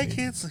shit that My you need.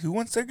 kids, who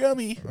wants their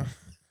gummy?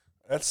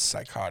 That's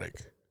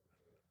psychotic.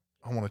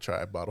 I want to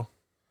try a bottle.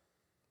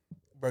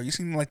 Bro, you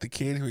seen like the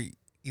kid who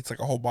eats like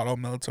a whole bottle of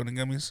melatonin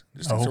gummies?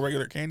 Just Oh. eats a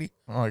regular candy?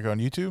 Oh, like on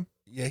YouTube?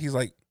 Yeah, he's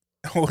like,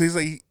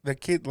 the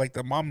kid, like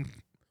the mom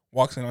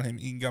walks in on him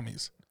eating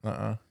gummies.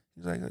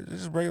 He's like,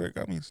 "This is regular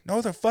gummies."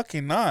 No, they're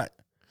fucking not.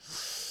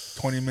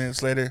 20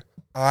 minutes later,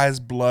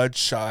 eyes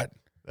bloodshot.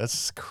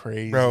 That's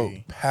crazy. Bro,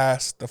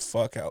 pass the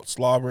fuck out.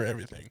 Slobber,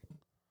 everything.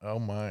 Oh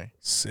my.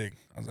 Sick.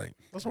 I was like,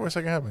 What's the worst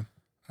that can happen?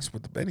 that's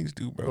what the Bennies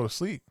do, Go bro. to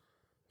sleep.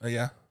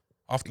 Yeah.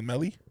 Off the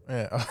melly.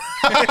 Yeah.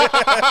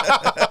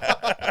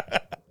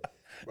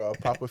 Bro, I'll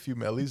pop a few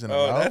mellies in the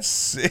Oh, mouth. that's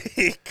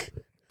sick.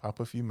 Pop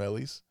a few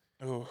mellies.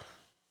 Oh.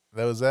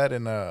 That was that,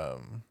 and I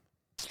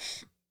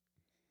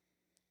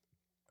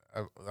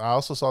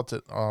also saw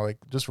like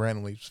just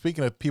randomly.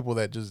 Speaking of people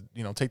that just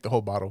take the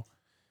whole bottle,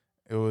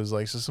 it was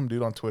like just some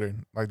dude on Twitter.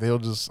 Like they'll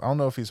just, I don't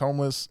know if he's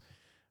homeless,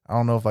 I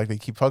don't know if like they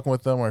keep fucking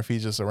with them or if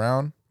he's just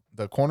around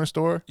the corner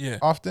store. Yeah.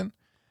 Often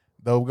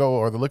they'll go,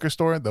 or the liquor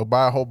store, they'll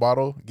buy a whole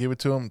bottle, give it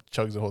to him,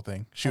 chugs the whole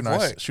thing. Shoe Of nice,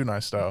 what? shoe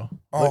nice style.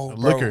 Oh,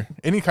 bro. Liquor,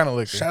 any kind of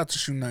liquor. Shout out to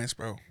Shoe Nice,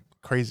 bro.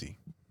 Crazy.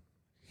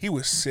 He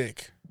was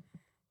sick.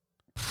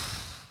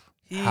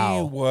 He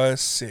How? was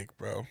sick,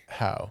 bro.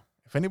 How?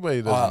 If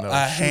anybody doesn't know,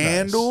 A Shoe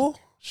handle?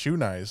 Shoe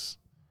Nice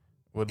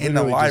would In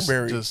the literally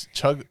library. just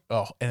chug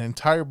an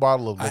entire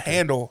bottle of A liquor.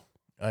 handle.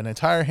 An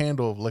entire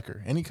handle of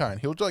liquor, any kind.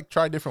 He'll like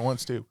try different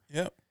ones too.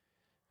 Yep.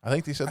 I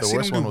think they said I the seen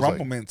worst him one do was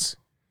Rumple like, Mints.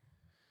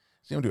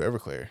 seen him do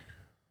Everclear.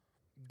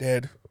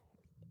 Dead.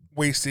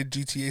 Wasted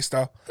GTA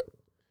style.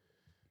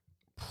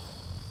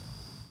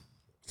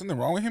 Something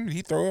wrong with him? Did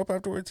he throw up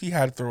afterwards? He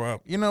had to throw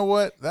up. You know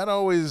what? That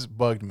always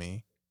bugged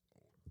me.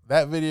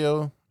 That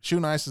video, Shoe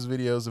Nice's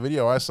videos, the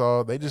video I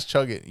saw, they just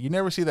chug it. You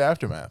never see the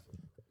aftermath.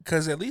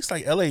 Because at least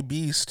like LA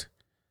Beast,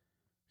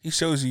 he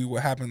shows you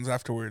what happens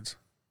afterwards.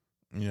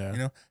 Yeah. You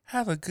know,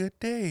 have a good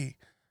day.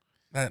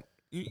 That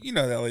you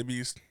know the LA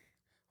Beast,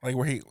 like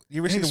where you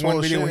ever see He the one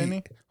swole video shit, where ain't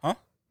he, huh?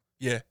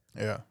 Yeah,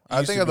 Yeah. He I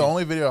used think to the be.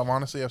 only video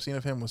I've seen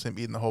of him was him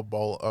eating the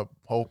whole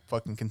whole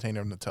fucking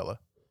container of Nutella.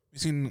 you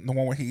seen the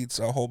one where he eats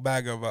a whole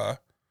bag of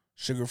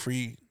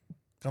sugar-free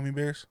gummy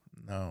bears?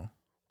 No.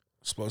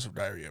 Explosive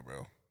diarrhea,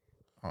 bro.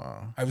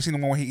 Uh-uh. Have you seen the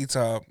one where he eats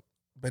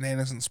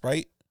bananas and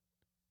Sprite,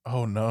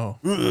 Oh no.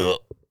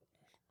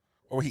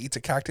 or where he eats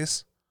a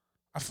cactus?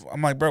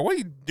 I'm like, bro, what are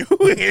you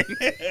doing?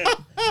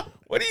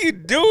 What are you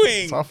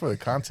doing? It's all for the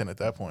content at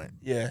that point.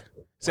 Yeah.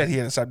 Said he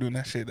had to stop doing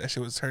that shit. That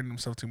shit was hurting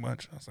himself too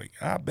much. I was like,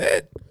 I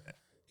bet.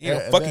 He Yeah, a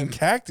and fucking then-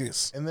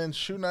 cactus. And then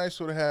Shoe Nice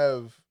would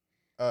have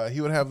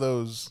he would have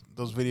those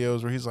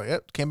videos where he's like,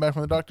 "Yep, came back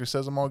from the doctor,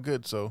 says I'm all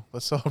good, so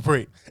let's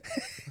celebrate."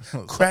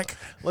 Crack.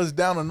 Let's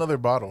down another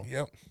bottle.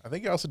 Yep. I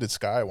think he also did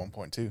Sky at one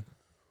point too.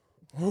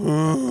 I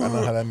don't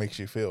know how that makes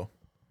you feel.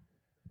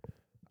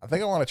 I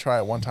think I want to try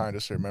it one time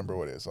just to remember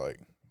what it's like.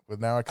 But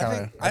now I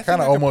kind think I of could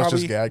almost probably-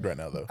 just gagged right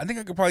now though. I think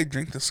I could probably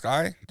drink the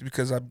Sky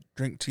because I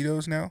drink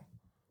Tito's now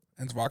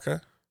and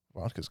vodka.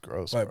 Vodka's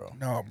gross, But bro.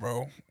 no,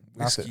 bro.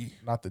 Whiskey.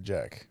 Not the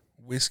Jack.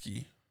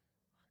 Whiskey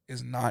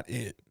is not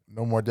it.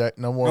 No more Jack.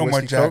 No more No more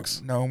whiskey Jack.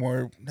 Cokes. No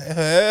more.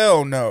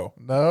 Hell no.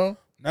 No.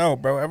 No,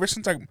 bro. Ever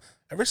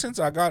since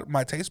I got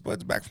my taste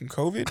buds back from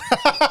COVID,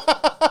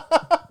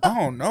 I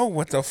don't know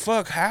what the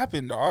fuck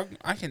happened, dog.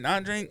 I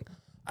cannot drink.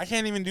 I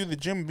can't even do the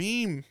Jim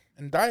Beam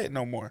and diet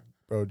no more.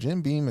 Bro,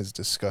 Jim Beam is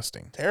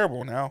disgusting.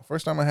 Terrible now.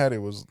 First time I had it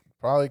was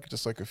Probably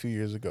just like a few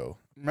years ago.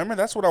 Remember,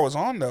 that's what I was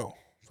on though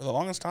for the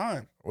longest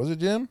time. Was it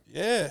Jim?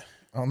 Yeah.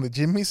 On the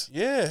Jimmy's?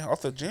 Yeah,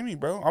 off the Jimmy,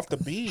 bro. Off the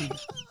bean.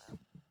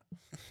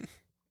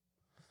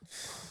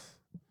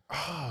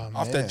 Oh, man.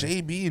 Off the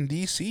JB in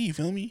DC, you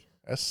feel me?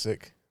 That's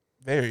sick.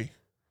 Very.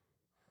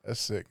 That's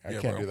sick. I Yeah,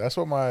 can't bro. do that. That's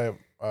what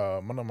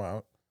one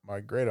of my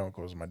great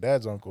uncles, my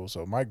dad's uncle,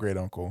 so my great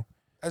uncle,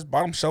 That's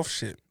bottom shelf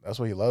shit. that's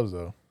what he loves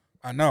though.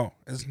 I know.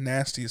 It's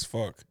nasty as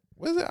fuck.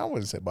 What is it? I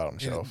wouldn't say bottom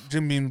shelf.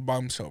 Jim Beam's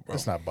bottom shelf, bro.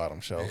 It's not bottom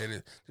shelf. Yeah, it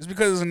is. Just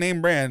because it's a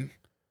name brand.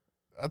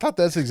 I thought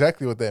that's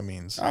exactly what that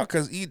means. No,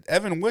 because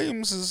Evan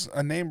Williams is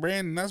a name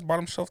brand, and that's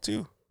bottom shelf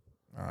too.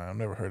 I've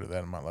never heard of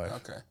that in my life.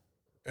 Okay.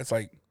 It's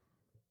like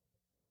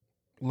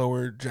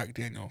lower Jack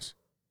Daniels.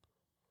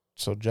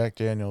 So Jack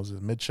Daniels is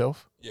mid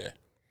shelf? Yeah.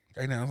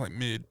 Jack Daniels like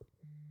mid.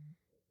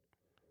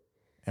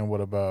 And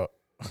what about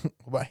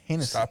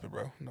Hennessy? Stop it,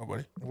 bro.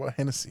 Nobody. What about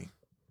Hennessy?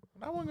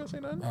 I wasn't gonna say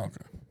nothing. Oh,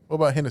 okay. What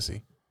about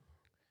Hennessy?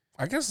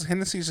 I guess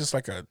Hennessy is just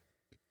like a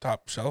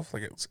top shelf.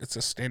 Like it's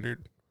a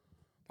standard.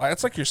 Like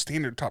it's like your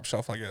standard top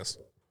shelf, I guess.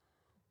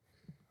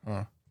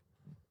 Huh.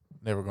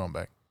 Never going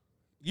back.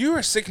 You were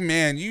a sick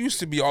man. You used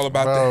to be all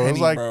about Bro, the Henny, it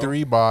was like bro.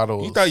 3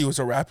 bottles. You thought you was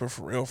a rapper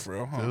for real,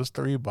 huh? It was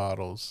 3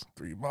 bottles.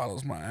 3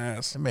 bottles, my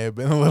ass. It may have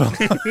been a little.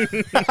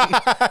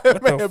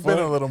 It may have been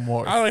a little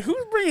more. I was like,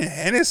 who's bringing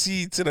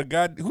Hennessy to the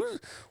god?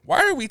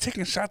 Why are we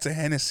taking shots of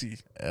Hennessy?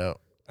 Yep.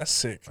 That's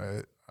sick.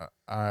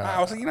 I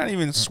was like, you're not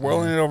even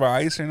swirling it over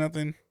ice or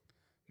nothing,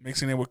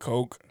 mixing it with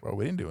Coke. Bro,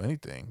 we didn't do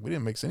anything. We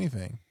didn't mix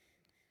anything.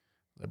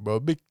 Like, bro,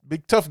 big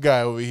tough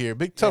guy over here.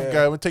 Big tough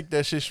guy would take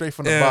that shit straight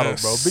from the bottle,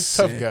 bro. Big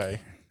tough guy.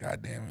 God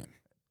damn it.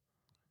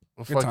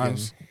 Well, Good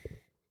times.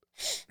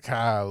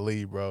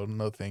 Golly, bro.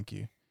 No, thank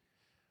you.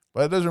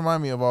 But it does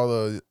remind me of all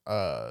the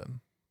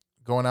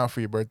going out for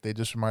your birthday. It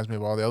just reminds me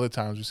of all the other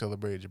times we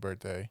celebrated your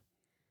birthday.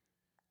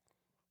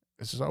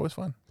 It's just always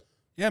fun.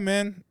 Yeah,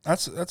 man.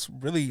 That's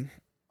really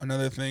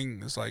another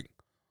thing. It's like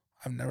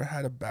I've never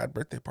had a bad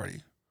birthday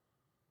party.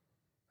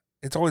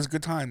 It's always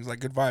good times, like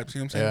good vibes. You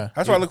know what I'm saying? Yeah.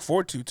 That's what I look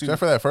forward to too. Except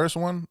for that first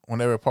one,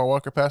 whenever Paul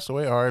Walker passed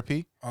away,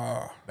 R.I.P.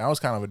 Uh, That was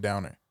kind of a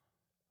downer.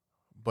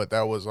 But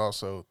that was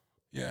also,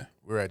 yeah.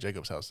 we were at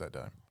Jacob's house that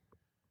time.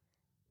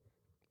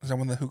 Is that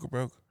when the hookah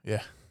broke?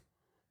 Yeah.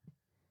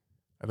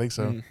 I think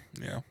so.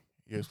 Yeah.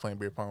 He was playing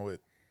beer pong with.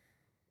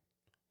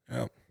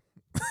 Yep.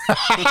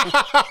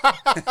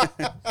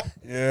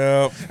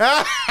 Yep.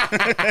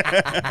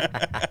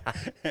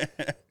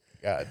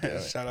 God damn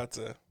it. Shout out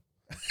to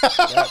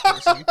that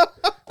person.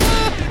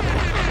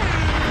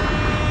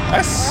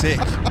 That's sick.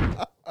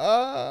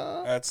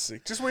 That's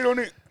sick. Just wait on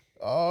it.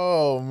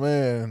 Oh,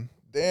 man.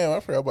 Damn, I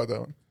forgot about that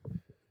one.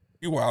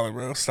 You wildin',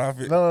 bro. Stop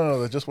it.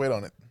 No. Just wait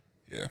on it.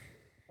 Yeah.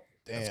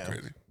 Damn. That's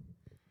crazy.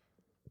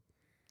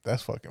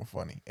 That's fucking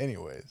funny.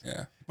 Anyways.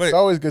 Yeah. It's But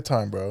always a good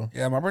time, bro.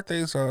 yeah, my birthday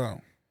is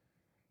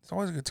it's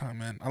always a good time,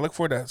 man. I look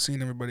forward to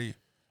seeing everybody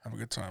have a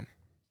good time.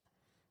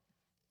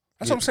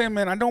 That's what I'm saying,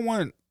 man. I don't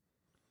want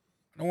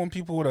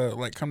people to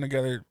like come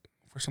together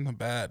for something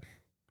bad.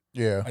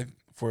 Yeah. Like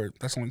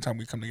that's the only time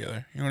we come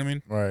together. You know what I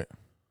mean? Right.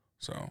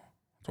 So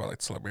that's why I like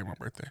to celebrate my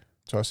birthday.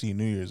 So I'll see you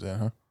New Year's then,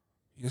 huh?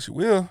 Yes, you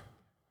will.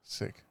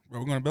 Sick.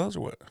 Bro, we're going to Bells or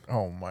what?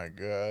 Oh, my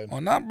God. Oh,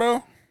 not,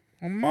 bro.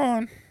 Come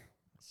on.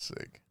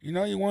 Sick. You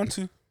know you want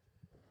to.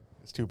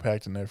 It's too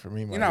packed in there for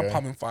me, my You're not guy.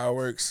 popping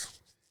fireworks.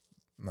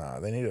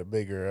 Nah, they need a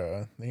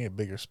bigger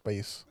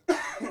space.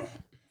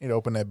 Need to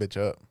open that bitch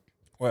up.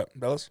 What,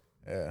 Bells?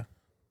 Yeah.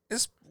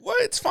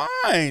 It's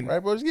fine. Right,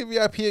 bro? Just get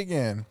VIP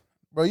again.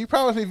 Bro, you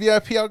promised me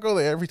VIP, I'll go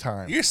there every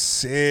time. You're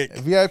sick.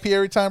 VIP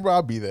every time, bro,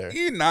 I'll be there.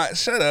 You're not.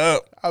 Shut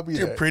up. I'll be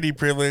You're there. pretty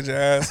privileged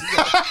ass.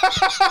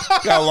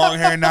 You got long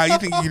hair now. You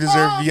think you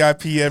deserve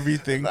VIP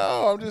everything.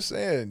 No, I'm just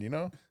saying, you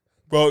know?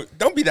 Bro,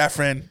 don't be that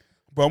friend.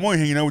 Bro, I'm only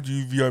hanging out with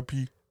you VIP.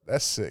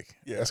 That's sick.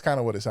 Yeah. That's kind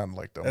of what it sounded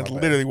like, though. That's My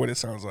bad. literally what it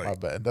sounds like. My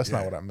bad. That's not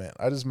Yeah. what I meant.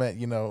 I just meant,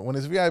 when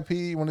it's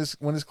VIP, when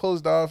it's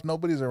closed off,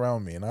 nobody's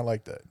around me, and I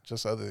like that.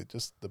 Just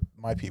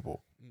my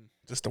people.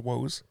 Just the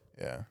woes.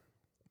 Yeah,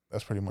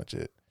 that's pretty much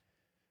it.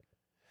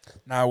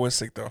 Nah, it was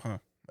sick though, huh?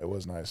 It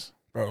was nice.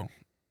 Bro,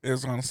 it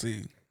was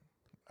honestly,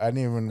 I didn't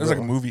even. it was like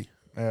a movie.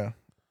 Yeah.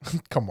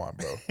 Come on,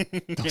 bro.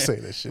 Don't say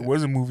this shit. It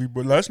was a movie,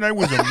 but last night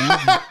was a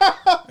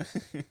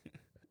movie.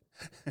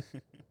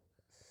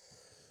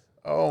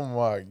 Oh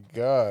my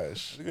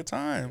gosh. It was a good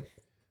time.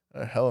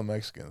 They're hella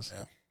Mexicans.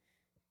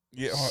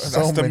 Yeah, So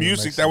that's the many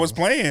music that was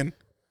Mexicans. playing.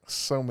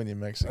 So many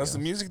Mexicans. That's the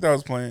music that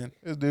was playing.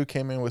 This dude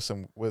came in with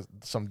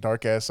some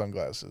dark ass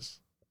sunglasses.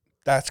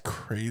 That's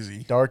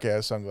crazy. Dark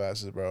ass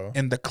sunglasses, bro.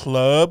 In the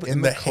club, In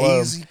in the the club.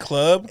 hazy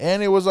club.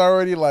 And it was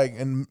already like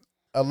it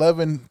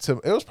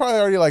was probably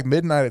already like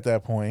midnight at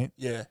that point.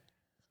 Yeah.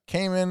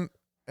 Came in,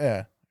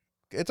 yeah.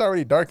 It's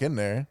already dark in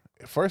there.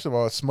 First of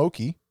all, it's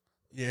smoky,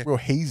 Yeah. real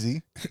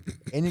hazy.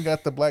 And you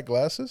got the black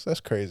glasses?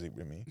 That's crazy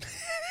with me.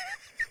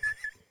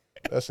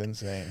 That's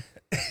insane.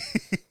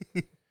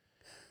 I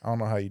don't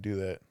know how you do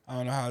that. I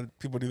don't know how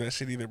people do that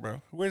shit either,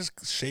 bro. Who wears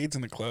shades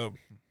in the club?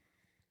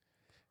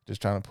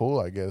 Just trying to pull,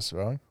 I guess,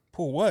 bro.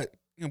 Pull what?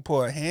 You can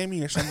pull a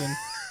hammy or something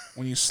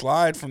when you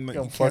slide from the.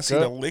 Gonna You fuck can't see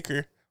the up.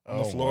 liquor. on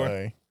the floor.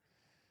 My.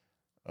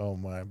 Oh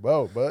my,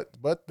 but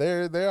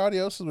their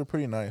adioses were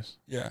pretty nice.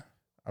 Yeah,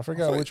 I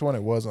forgot which one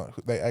it was.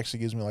 They actually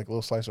gives me like a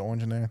little slice of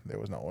orange in there. There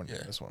was no orange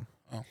in this one.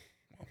 Oh,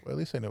 well, at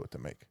least they know what to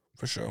make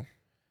for sure.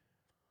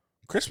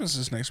 Christmas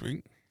is next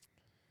week,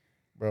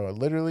 bro.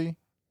 Literally,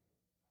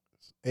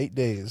 8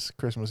 days.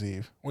 Christmas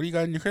Eve. What do you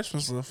got on your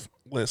Christmas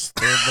list,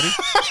 there, buddy?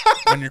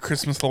 On your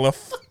Christmas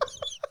list.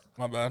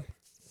 My bad.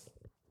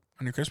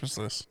 On your Christmas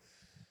list.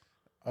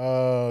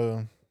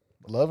 Love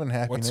and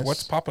happiness.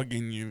 What's Papa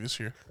getting you this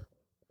year?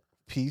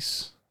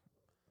 Peace.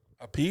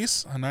 A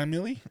piece? A 9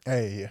 milli?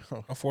 Hey,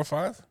 a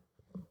 4.5?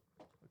 What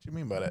you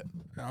mean by that?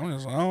 I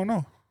don't know.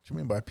 What you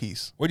mean by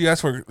peace? What do you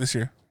ask for this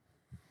year?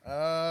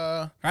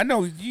 I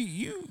know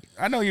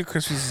I know your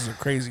Christmases are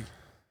crazy.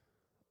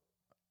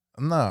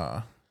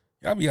 Nah.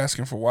 Y'all be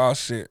asking for wild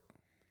shit.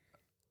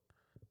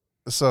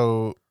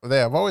 So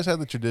I've always had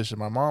the tradition.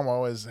 My mom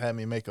always had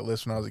me make a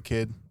list when I was a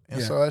kid,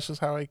 and so that's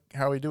just how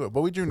we do it.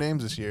 But we drew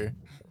names this year.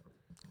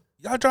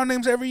 Y'all draw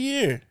names every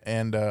year.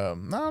 And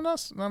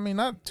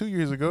not 2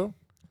 years ago.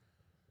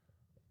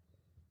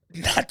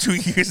 Not 2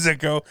 years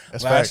ago.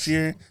 That's last facts.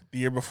 year, the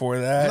year before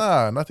that.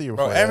 Nah, not the year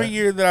before. Bro, every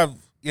year that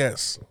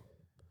yes.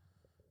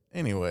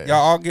 Anyway, y'all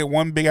all get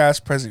one big ass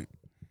present.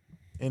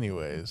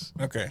 Anyways,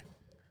 okay.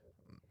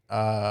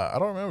 I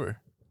don't remember.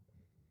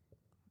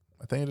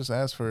 I think I just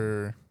asked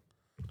for.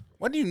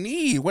 What do you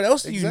need? What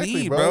else do you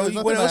need, bro?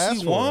 What else do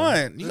you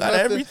want? You got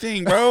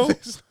everything, bro.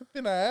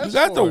 You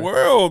got the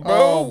world,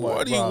 bro.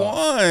 What do you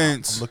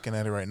want? I'm looking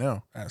at it right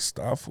now. That's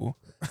stop, fool.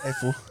 Hey,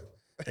 fool.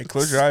 Hey,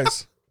 close your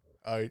eyes.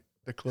 All right,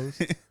 they're closed.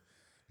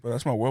 Bro,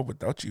 that's my world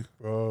without you,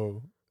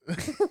 bro.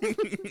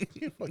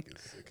 You're fucking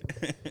sick.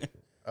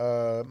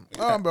 Bro,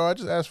 I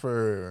just asked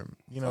for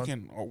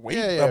fucking a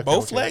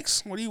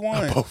Bowflex. What do you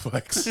want? A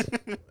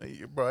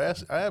Bowflex, bro.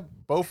 I have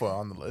Bofa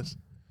on the list.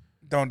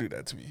 Don't do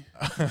that to me.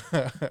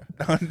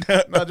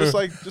 No, just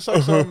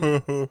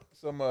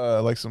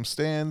like some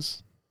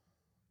stands.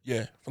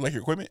 Yeah, for like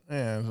your equipment.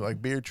 Yeah,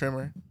 like beard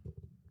trimmer,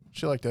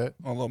 shit like that.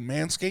 A little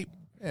Manscaped.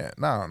 Yeah,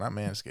 no, not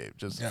Manscaped.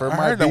 Just for I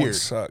my heard beard. That one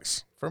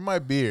sucks. For my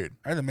beard.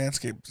 I heard the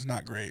Manscaped is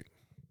not great.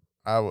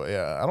 I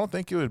don't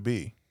think it would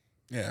be.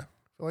 Yeah,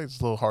 I feel like it's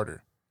a little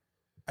harder.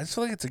 I just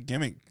feel like it's a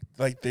gimmick.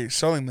 Like they're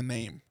selling the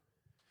name.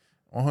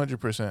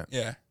 100%.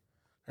 Yeah,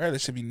 I heard they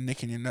should be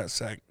nicking your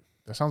nutsack.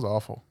 That sounds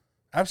awful.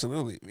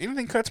 Absolutely. If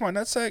anything cuts my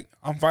nutsack,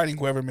 I'm fighting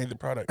whoever made the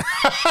product.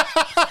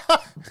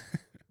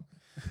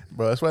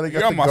 Bro, that's why they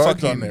got the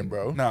guards on there,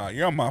 bro. Nah,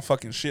 you're on my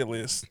fucking shit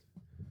list.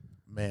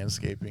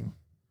 Manscaping.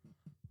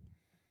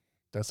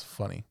 That's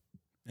funny.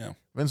 Yeah.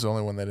 Vin's the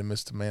only one that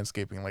admits to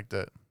manscaping like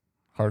that.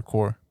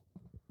 Hardcore.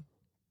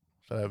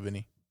 Shout out,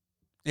 Vinny.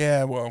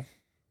 Yeah, well,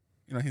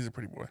 he's a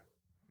pretty boy.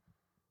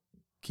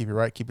 Keep it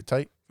right, keep it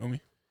tight. Feel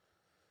me?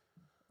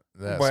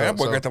 That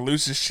boy got the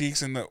loosest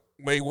cheeks in the...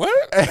 Wait,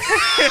 what?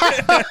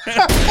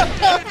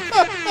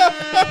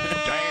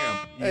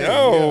 Damn.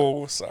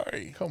 Yo,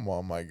 sorry. Come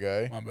on, my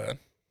guy. My bad.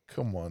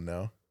 Come on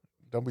now.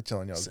 Don't be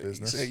telling y'all's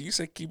business. You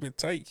said keep it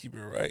tight, keep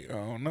it right. I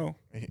don't know.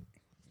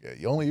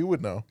 Yeah, only you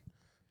would know.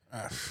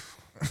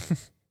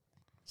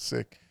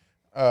 Sick.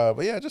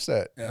 But yeah, just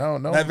that. Yeah.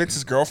 No. That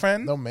Vince's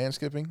girlfriend? No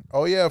manscaping.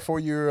 Oh yeah, for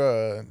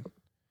your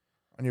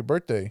on your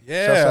birthday.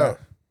 Yeah.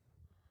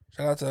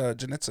 Shout out to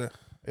Janitza.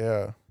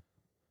 Yeah.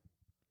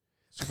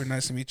 Super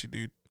nice to meet you,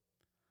 dude.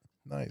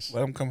 Nice.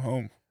 Let him come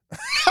home.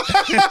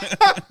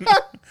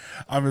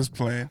 I'm just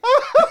playing.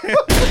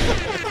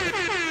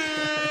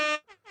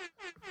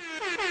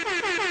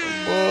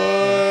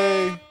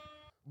 Boy.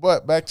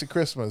 But back to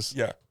Christmas.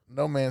 Yeah.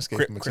 No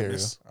manscaping material.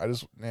 Christmas.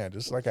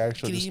 Just like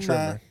actual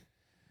trimmer.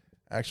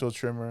 Actual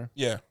trimmer.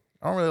 Yeah.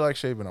 I don't really like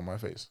shaving on my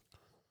face.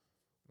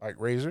 Like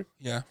razor.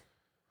 Yeah.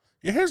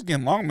 Your hair's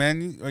getting long,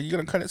 man. Are you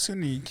gonna cut it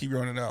soon or you keep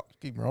growing it out?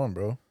 Keep growing,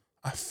 bro.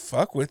 I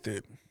fuck with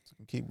it.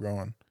 Keep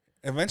growing.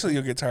 Eventually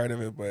you'll get tired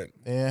of it, but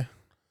yeah.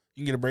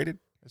 You can get it braided?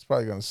 It's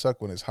probably gonna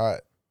suck when it's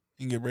hot.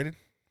 You can get braided?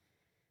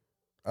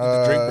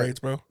 The Drake braids,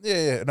 bro.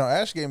 Yeah. No,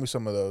 Ash gave me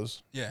some of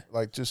those. Yeah.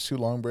 Like just 2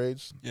 long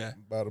braids. Yeah.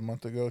 About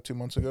 2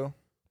 months ago.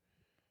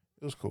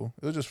 It was cool.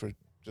 It was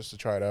just to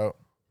try it out.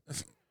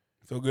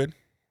 Feel good?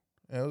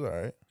 Yeah, it was all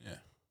right. Yeah.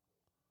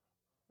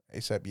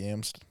 ASAP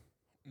Yams.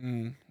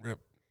 Rip.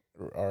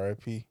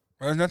 R.I.P.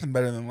 Well, there's nothing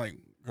better than like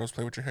girls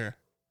play with your hair.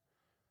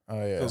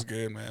 Oh yeah. Feels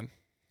good, man.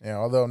 Yeah,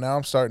 although now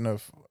I'm starting to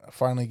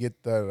finally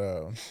get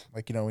that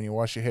like when you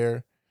wash your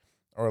hair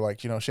or like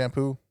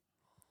shampoo,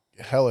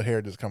 hella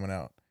hair just coming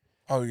out.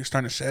 Oh, you're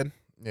starting to shed?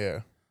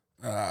 Yeah.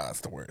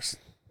 That's the worst.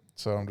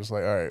 So I'm just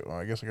like, all right, well,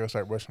 I guess I gotta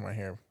start brushing my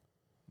hair.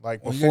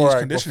 Like before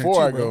I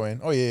go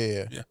in. Oh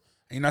yeah. Yeah.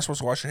 And you're not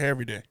supposed to wash your hair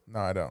every day. No,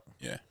 I don't.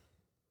 Yeah.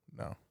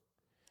 No.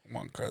 Come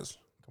on, cuz.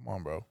 Come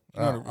on, bro.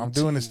 I'm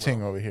doing this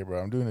thing over here,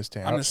 bro. I'm doing this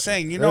thing. I'm just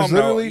saying,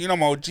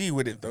 I'm OG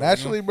with it though.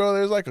 Naturally, bro,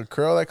 there's like a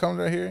curl that comes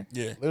right here.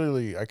 Yeah.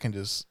 Literally, I can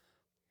just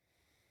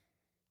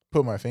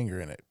put my finger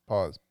in it.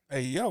 Pause.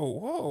 Hey, yo,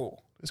 whoa.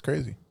 It's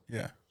crazy.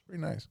 Yeah. It's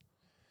pretty nice.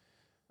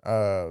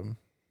 I'm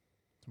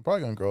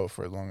probably gonna grow it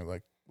for as long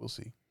as we'll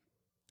see.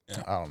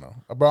 Yeah. I don't know.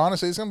 But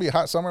honestly, it's gonna be a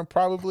hot summer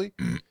probably.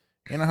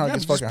 You know how it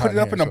gets just fucking put hot it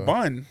up in in here, a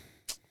bun.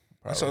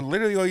 Probably. So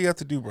literally all you have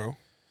to do, bro.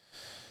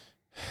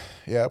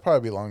 Yeah, it'll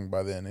probably be long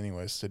by then,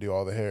 anyways, to do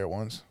all the hair at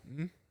once.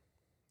 Mm-hmm. You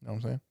know what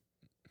I'm saying?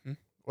 Mm-hmm.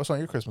 What's on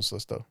your Christmas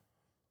list though?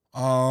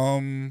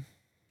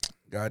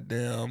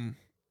 Goddamn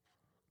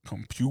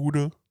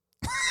computer.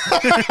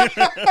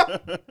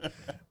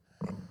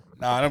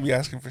 Nah, I don't be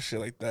asking for shit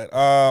like that.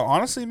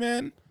 Honestly,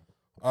 man,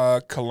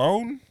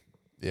 cologne.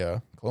 Yeah,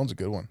 cologne's a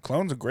good one.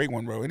 Cologne's a great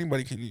one, bro.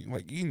 Anybody can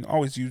you can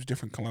always use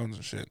different colognes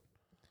and shit.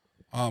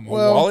 A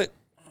Well- wallet,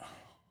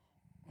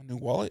 a new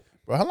wallet.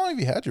 Bro, how long have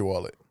you had your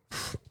wallet?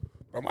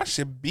 Bro, my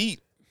shit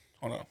beat.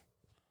 Hold on.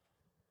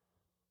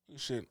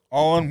 This shit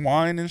all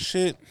unwind and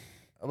shit.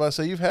 I'm about to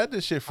say you've had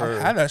this shit for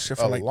I've had that shit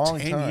for a like long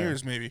 10 time.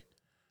 years, maybe.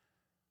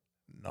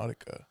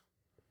 Nautica.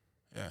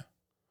 Yeah.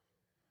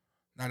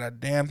 Not that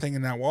damn thing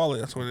in that wallet.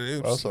 That's what it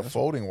is. Bro, it's a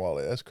folding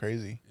wallet. That's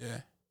crazy.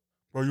 Yeah.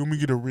 Bro, you want me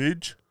to get a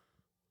Ridge?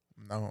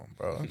 No,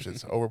 bro, that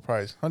shit's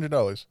overpriced.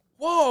 $100.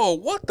 Whoa,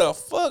 what the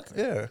fuck?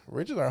 Yeah,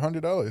 Ridges are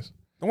 $100.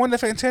 The one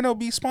that Fantano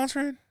be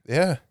sponsoring?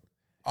 Yeah,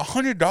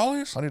 $100?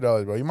 $100,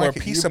 bro. You For might a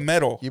piece of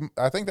metal.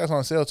 I think that's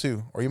on sale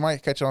too, or you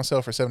might catch it on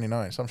sale for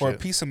 $79. Some For shit.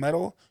 a piece of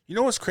metal. You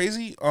know what's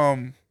crazy?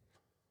 Lou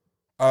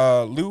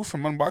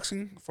from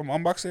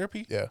Unbox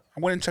Therapy. Yeah.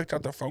 I went and checked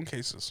out their phone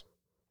cases.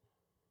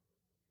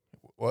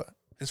 What?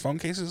 His phone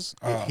cases.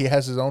 He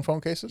has his own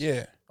phone cases.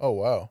 Yeah. Oh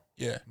wow.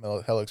 Yeah.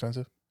 Hella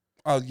expensive.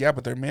 Yeah,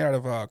 but they're made out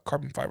of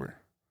carbon fiber.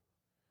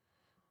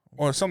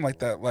 Or something like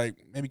that. Like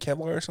maybe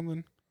Kevlar or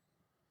something.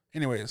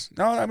 Anyways.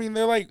 No, I mean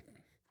they're like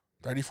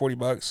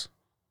 $30-$40.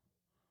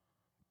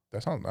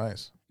 That sounds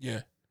nice.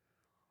 Yeah.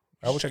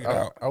 I would check it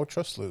out. I would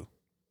trust Lou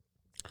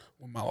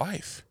With my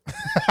life.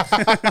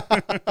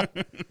 I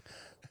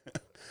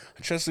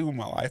trust Lou with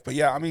my life. But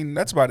yeah, I mean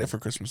that's about it for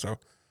Christmas though.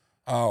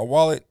 A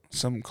wallet,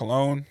 some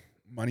cologne,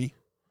 money.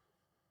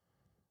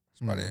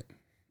 That's about it.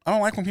 I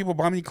don't like when people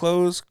buy me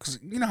clothes because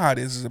you know how it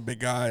is as a big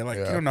guy. Like,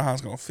 you don't know how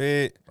it's going to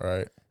fit.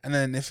 Right. And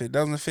then if it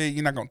doesn't fit,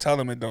 you're not going to tell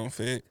them it don't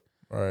fit.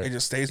 Right. It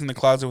just stays in the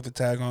closet with the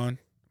tag on.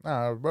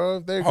 Nah, bro.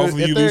 If they're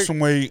Hopefully good, you lose some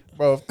weight.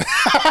 bro.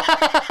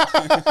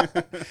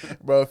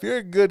 Bro, if you're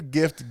a good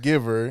gift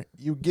giver,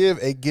 you give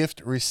a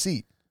gift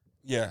receipt.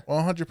 Yeah.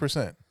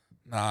 100%.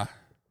 Nah.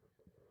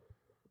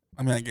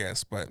 I mean, I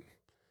guess, but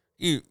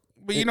you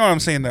know what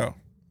I'm saying, though.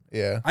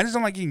 Yeah. I just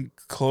don't like getting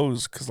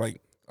clothes because,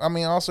 like, I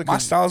mean, also my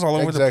style's all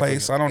over the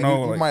place. I don't And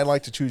know. You like, might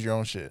like to choose your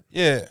own shit.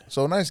 yeah.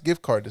 So a nice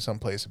gift card to some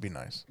place would be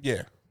nice.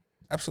 Yeah.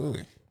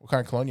 Absolutely. What kind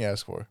of cologne you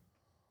ask for?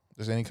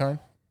 Just any kind?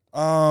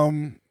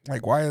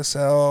 Like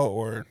YSL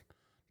or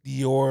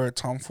Dior or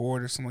Tom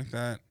Ford or something like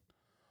that.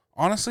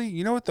 Honestly,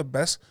 you know what the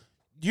best?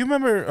 Do you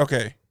remember?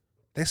 Okay,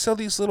 they sell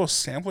these little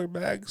sampler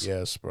bags.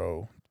 Yes,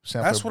 bro.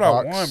 That's what I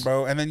want,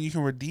 bro. And then you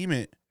can redeem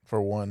it for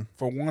one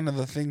of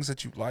the things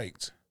that you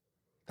liked.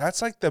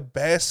 That's like the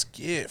best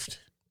gift.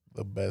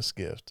 The best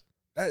gift.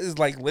 That is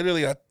like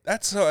literally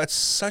it's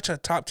such a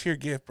top tier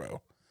gift,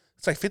 bro.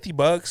 It's like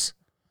 $50.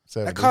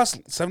 70. That costs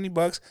 $70.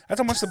 That's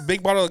how much the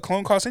big bottle of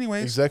cologne costs,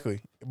 anyways. Exactly.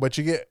 But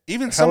you get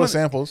even some hella of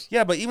samples.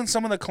 Yeah, but even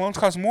some of the colognes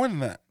cost more than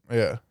that.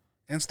 Yeah.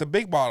 And it's the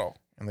big bottle.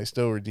 And they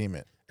still redeem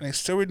it. And they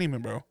still redeem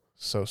it, bro.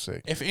 So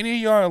sick. If any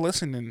of y'all are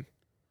listening,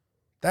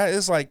 that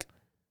is like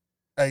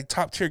a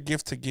top tier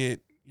gift to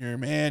get your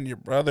man, your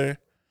brother,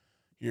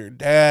 your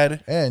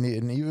dad, and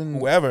even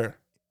whoever.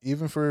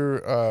 Even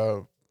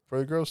for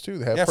the girls too,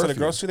 they have for the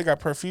girls too, they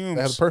got perfumes.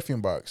 They have a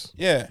perfume box.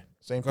 Yeah,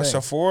 same go thing.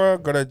 To Sephora,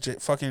 go to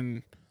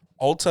fucking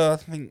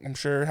Ulta. I'm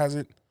sure it has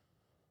it.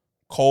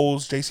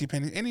 Kohl's,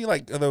 JCPenney, any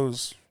like of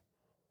those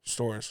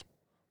stores.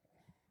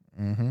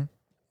 Mm-hmm.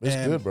 It's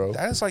good, bro.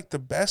 That is like the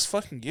best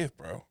fucking gift,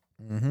 bro.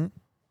 Mm-hmm.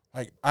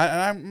 Like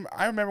I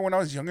remember when I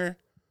was younger,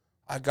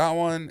 I got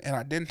one and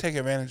I didn't take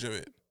advantage of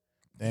it.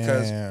 Damn.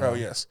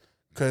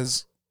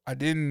 Because I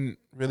didn't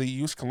really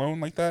use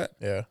cologne like that.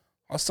 Yeah.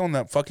 I was still on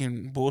that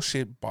fucking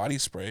bullshit body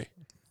spray.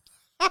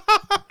 You know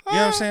what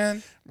I'm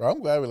saying? Bro,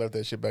 I'm glad we left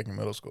that shit back in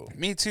middle school.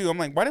 Me too. I'm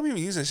like, why did we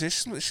even use this?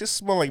 It just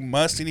smell like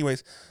must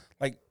anyways.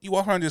 Like, you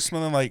walk around just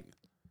smelling like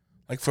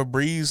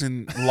Febreze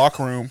in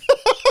locker room.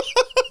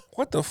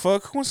 What the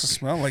fuck? Who wants to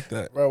smell like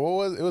that?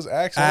 Bro, it was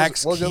Axe.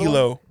 Axe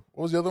Kilo.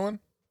 What was the other one?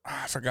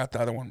 I forgot the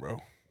other one,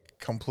 bro.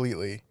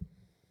 Completely.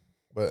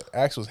 But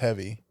Axe was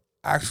heavy.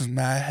 Axe was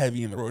mad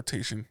heavy in the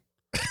rotation.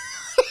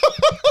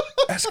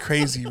 That's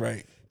crazy,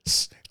 right?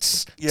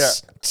 Yeah.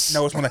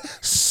 No, it's one of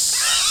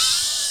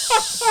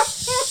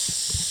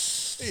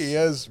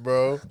Yes,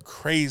 bro.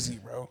 Crazy,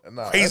 bro.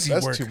 Nah, crazy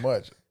that's work. too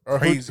much. Or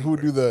Crazy who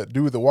do the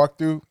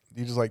walkthrough?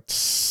 You just like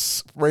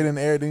right in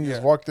the air, then you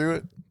just walk through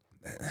it.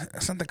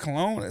 That's not the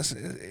cologne.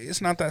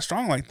 It's not that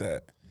strong like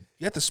that.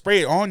 You have to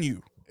spray it on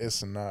you.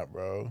 It's not,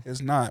 bro.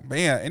 It's not. But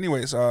yeah,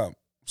 anyways, so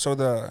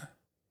the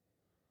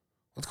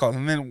what's it called?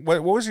 And then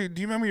what was do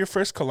you remember your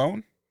first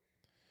cologne?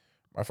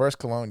 My first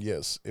cologne,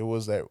 yes. It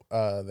was that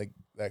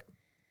that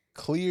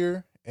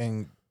clear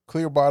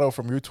bottle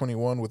from Route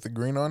 21 with the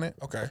green on it.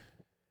 Okay.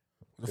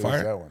 Was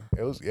that one.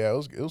 It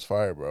was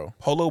fire, bro.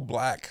 Polo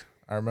Black.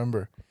 I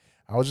remember.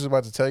 I was just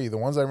about to tell you the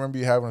ones I remember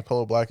you having was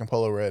Polo Black and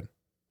Polo Red.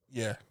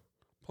 Yeah.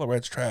 Polo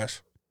Red's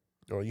trash.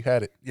 Oh, you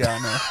had it. Yeah, I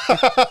know.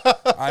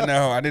 I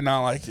know. I did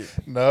not like it.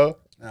 No.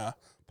 Nah.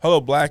 Polo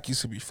Black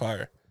used to be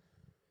fire.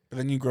 But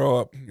then you grow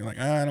up, you're like,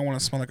 I don't want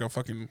to smell like a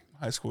fucking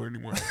high schooler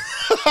anymore.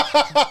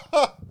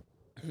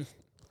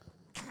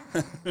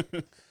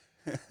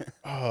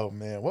 Oh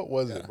man, what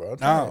was it, bro?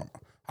 Nah,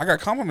 I got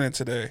complimented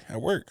today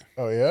at work.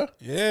 Oh yeah?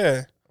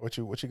 Yeah. What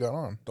you got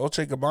on?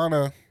 Dolce &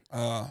 Gabbana,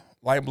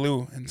 light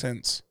blue,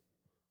 intense.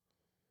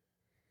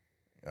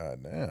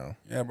 God damn.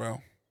 Yeah,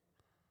 bro.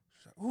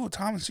 Ooh,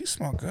 Thomas, you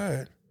smell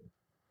good.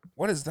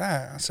 What is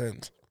that? I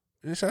said,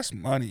 bitch, that's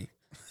money.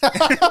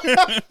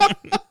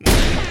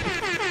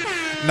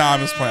 Nah,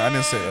 I'm just playing. I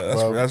didn't say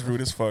that. That's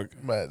rude as fuck.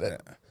 But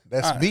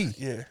that's me.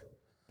 Yeah.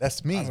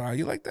 That's me. I was like,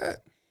 you like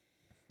that?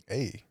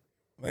 Hey.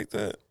 Like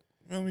that?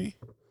 You know me?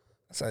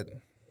 That's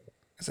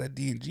that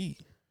D&G.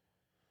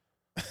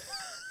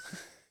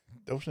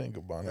 Dolce &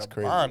 Gabbana is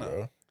crazy, Gabbana.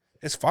 bro.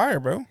 It's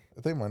fire, bro.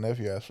 I think my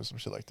nephew asked for some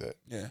shit like that.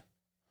 Yeah.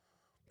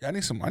 Yeah, I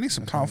need some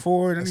Tom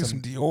Ford. I need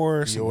some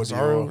Dior, some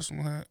Mazzaro,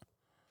 something like that.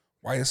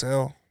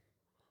 YSL.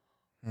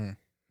 The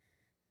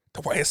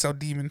YSL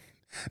demon.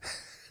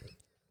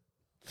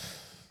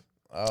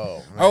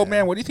 Oh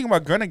man, what do you think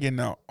about Gunna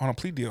getting out on a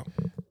plea deal?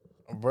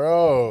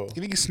 Bro.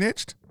 You think he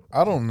snitched?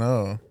 I don't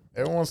know.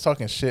 Everyone's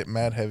talking shit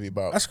mad heavy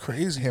about That's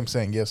crazy. him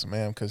saying yes,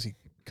 ma'am, because he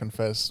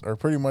confessed, or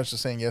pretty much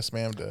just saying yes,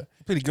 ma'am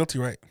He pleaded guilty,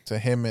 right? to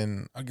him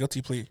and A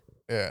guilty plea.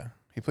 yeah.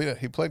 He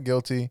pled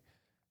guilty.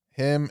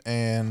 Him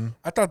and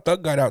I thought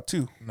Thug got out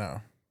too. no.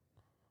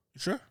 You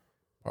sure?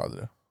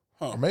 Positive.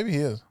 Huh. Or maybe he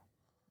is.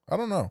 I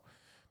don't know.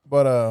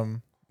 But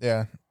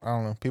yeah, I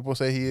don't know. People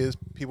say he is.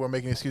 People are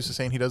making excuses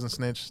saying he doesn't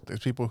snitch. There's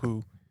people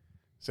who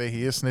say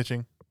he is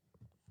snitching.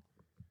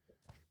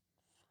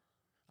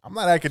 I'm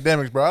not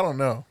academics, bro. I don't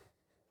know.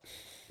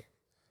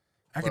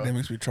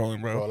 Academics be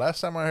trolling, bro. Well,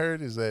 last time I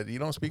heard is that you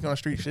don't speak on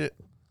street shit.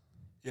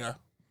 Yeah.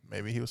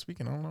 Maybe he was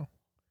speaking. I don't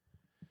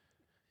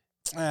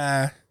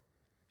know.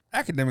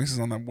 Academics is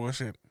on that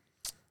bullshit.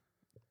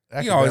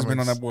 He always been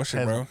on that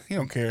bullshit, bro. He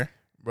don't care.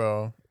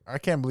 Bro, I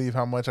can't believe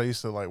how much I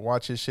used to like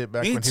watch his shit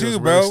back Me when too, he was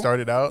bro. really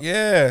started out.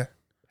 Yeah.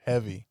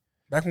 Heavy.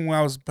 Back when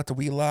I was but the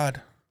wee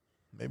lad.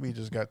 Maybe he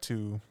just got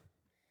too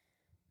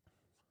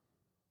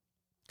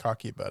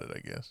cocky about it, I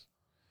guess.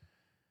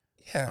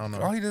 Yeah. I don't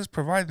know. All he does is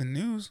provide the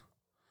news.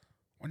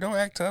 Well, don't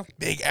act tough.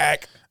 Big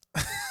act.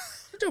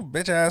 Get your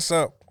bitch ass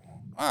up.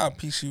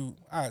 Piece you.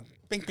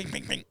 Bing, bing,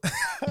 bing, bing.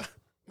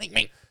 Bing,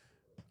 bing.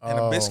 And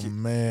a biscuit.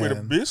 Man. With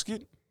a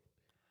biscuit.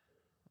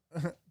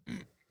 I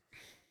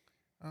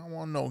don't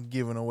want no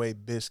giving away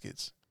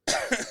biscuits.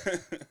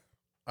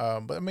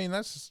 But I mean,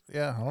 that's,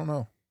 yeah, I don't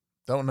know.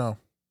 Don't know.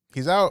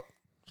 He's out,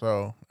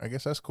 so I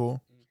guess that's cool.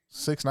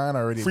 6ix9ine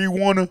already. Free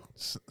Warner.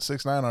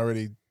 6ix9ine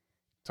already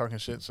talking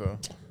shit, so.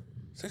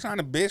 6ix9ine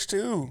a bitch,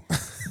 too.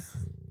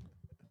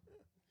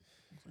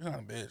 6ix9ine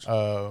a bitch.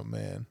 Oh,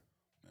 man.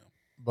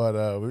 But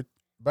we're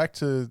back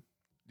to,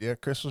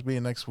 Christmas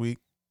being next week.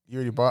 You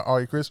already bought all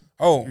your gifts?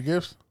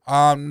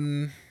 I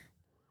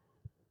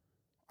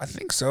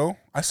think so.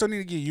 I still need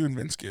to get you and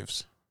Vince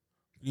gifts.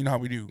 You know how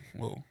we do.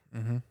 Well,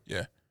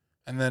 yeah.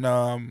 And then,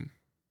 I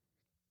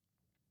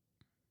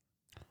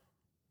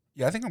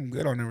think I'm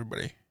good on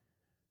everybody.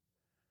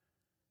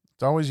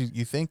 It's always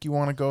you think you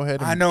want to go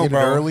ahead and get it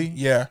early.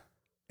 Yeah.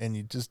 And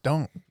you just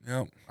don't.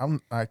 Yep.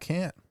 I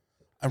can't.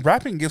 And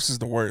wrapping gifts is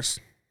the worst.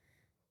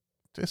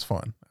 It's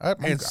fun.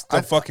 It's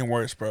the fucking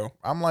worst, bro.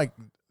 I'm like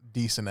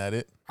decent at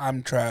it.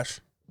 I'm trash.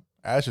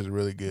 Ash is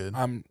really good.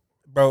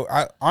 Bro,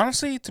 I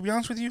honestly, to be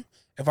honest with you,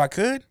 if I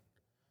could,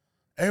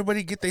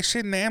 everybody get their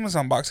shit in the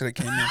Amazon box that it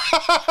came in.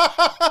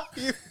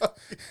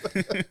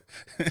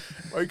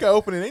 Well, you gotta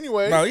open it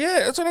anyway. Bro, yeah,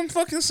 that's what I'm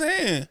fucking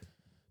saying.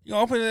 You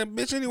open that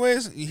bitch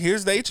anyways.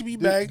 Here's the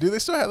HB bag. Do they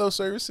still have those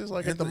services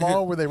like at the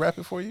mall where they wrap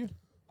it for you?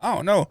 I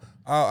don't know.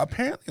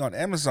 Apparently on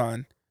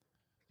Amazon,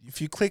 if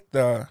you click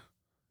the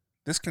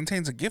 "this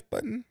contains a gift"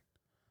 button,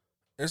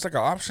 there's like an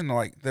option to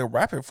like they'll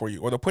wrap it for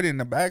you or they'll put it in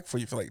the bag for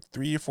you for like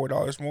 $3 or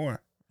 $4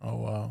 more. Oh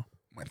wow.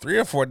 Like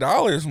 $3 or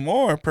 $4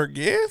 more per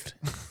gift.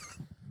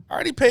 I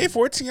already paid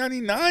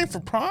 $14.99 for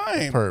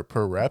Prime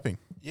per wrapping.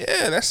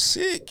 Yeah, that's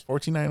sick.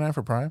 $14.99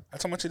 for Prime.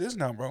 That's how much it is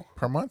now, bro.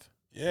 Per month?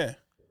 Yeah,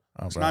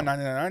 it's bro. not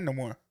 $9.99 no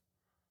more.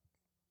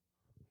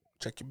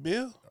 Check your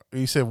bill.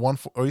 You said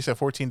you said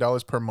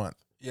 $14 per month.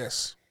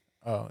 Yes.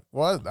 Oh,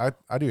 well,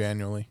 I do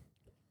annually.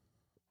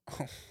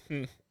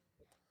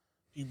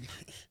 You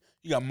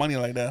got money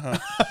like that, huh?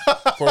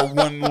 For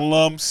one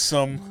lump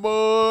sum.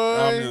 Boy.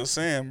 I'm just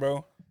saying,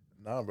 bro.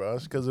 Nah, bro.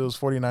 It's because it was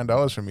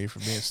 $49 for me for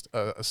being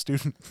a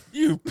student.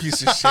 You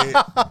piece of shit.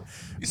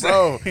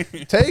 Bro,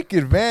 take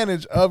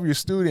advantage of your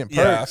student perks.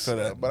 Yeah, I feel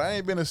that. But I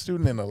ain't been a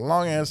student in a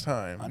long ass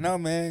time. I know,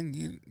 man.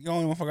 You the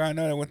only motherfucker I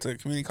know that went to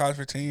community college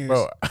for 10 years.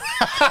 Bro.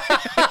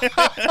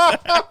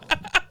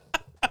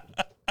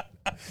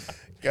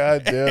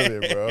 God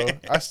damn it, bro.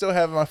 I still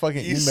have my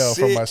fucking email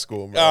from my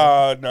school,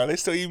 bro. No, they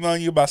still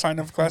emailing you about signing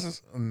up for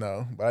classes?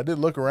 No, but I did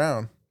look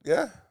around.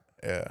 Yeah.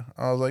 Yeah.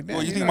 I was like,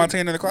 well, you think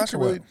Montana in the class or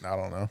what? I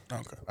don't know.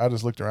 Okay. I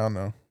just looked around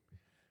though.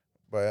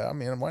 But I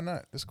mean, why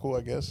not? It's cool,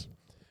 I guess.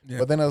 Yeah.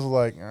 But then I was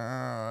like,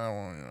 I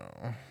don't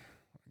know.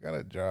 I got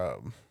a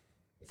job.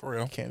 For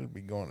real. I can't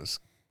be going to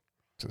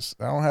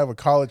I don't have a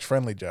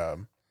college-friendly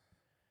job.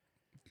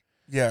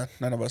 Yeah,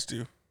 none of us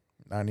do.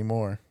 Not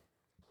anymore.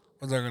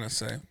 What was I gonna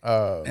say?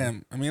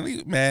 Um, I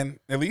mean, man,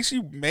 at least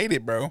you made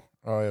it, bro.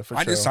 Oh, yeah, for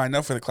I sure. just signed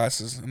up for the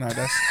classes, and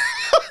that's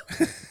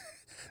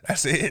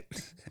that's it.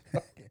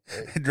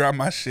 Drop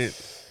my shit.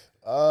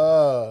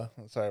 Sorry,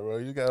 bro.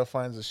 You gotta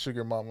find the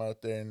sugar mom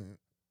out there and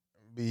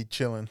be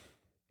chilling.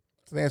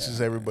 I think that's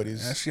just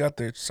everybody's. Yeah, she out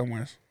there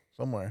somewhere.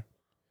 Somewhere.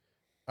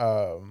 I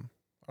don't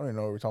even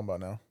know what we're talking about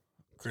now.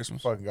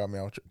 Christmas. Fucking got me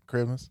on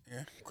Christmas.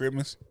 Yeah,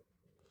 Christmas.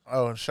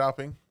 Oh,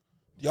 shopping.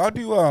 Y'all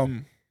do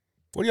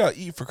what do y'all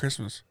eat for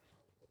Christmas?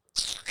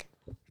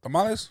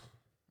 Tamales?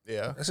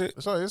 Yeah, That's it?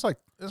 So it's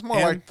more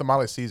Ham? like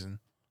tamale season.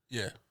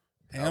 Yeah.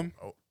 Ham?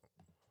 Oh,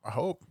 I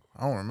hope.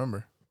 I don't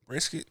remember.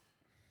 Brisket?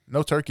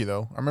 No turkey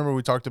though. I remember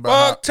we talked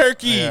about Fuck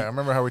turkey. Yeah, I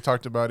remember how we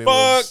talked about it. Fuck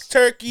was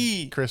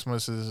turkey.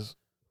 Christmas is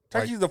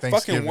Turkey's like the fucking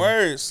Thanksgiving.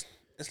 worst.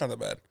 It's not that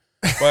bad.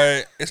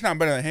 But it's not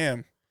better than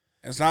ham.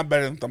 It's not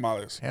better than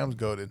tamales. Ham's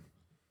goated.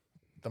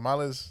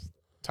 Tamales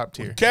top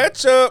tier.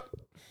 Ketchup.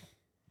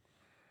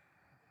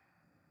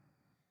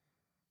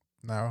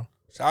 No.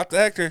 Shout out to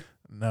Hector.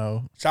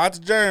 No. Shout out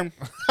to Germ.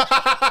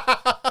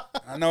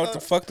 I know what the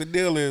fuck the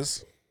deal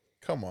is.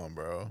 Come on,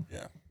 bro.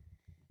 Yeah.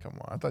 Come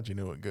on. I thought you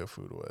knew what good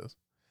food was.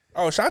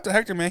 Oh, shout out to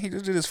Hector, man. He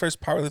just did his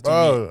first powerlifting meet.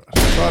 Bro, I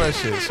saw that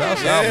shit.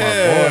 Shouts out my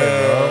boy,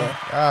 bro.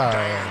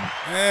 God.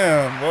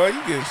 Damn, boy.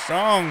 You get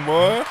strong,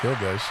 boy. Killed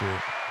that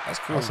shit. That's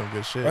cool. That's some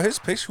good shit. Bro, his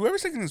picture,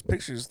 whoever's taking his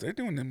pictures, they're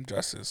doing them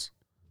justice.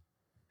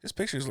 His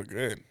pictures look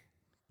good.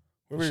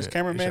 Whoever his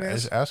cameraman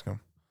is. Just ask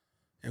him.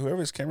 Yeah, whoever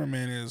his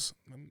cameraman is,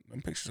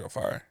 them pictures are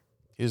fire.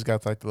 He just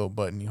got like the little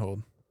button you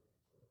hold.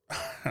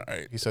 All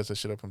right. He sets that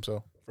shit up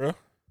himself. Bro?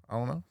 I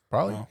don't know.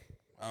 Probably. Oh,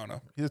 I don't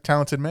know. He's a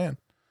talented man.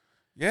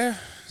 Yeah,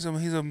 he's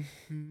a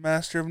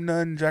master of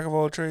none, jack of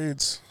all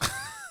trades.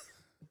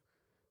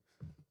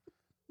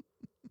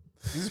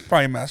 He's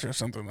probably a master of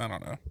something. I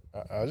don't know.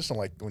 I just don't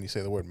like when you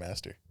say the word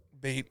master.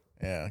 Bait.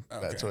 Yeah,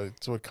 Okay.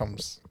 that's what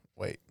comes.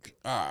 Wait.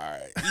 All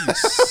right. He's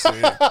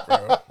sick,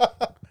 bro.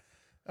 That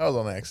was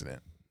on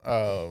accident.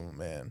 Oh,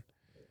 man.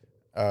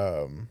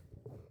 I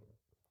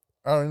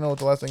don't even know what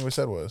the last thing we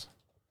said was.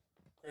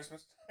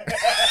 Christmas.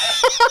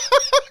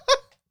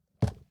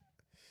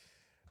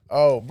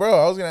 Oh, bro,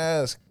 I was going to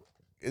ask,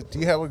 do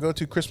you have a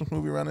go-to Christmas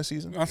movie around this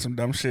season? On some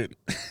dumb shit.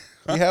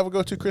 Do you have a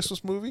go-to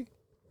Christmas movie?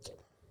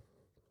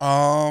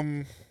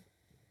 The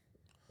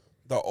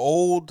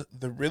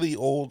really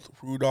old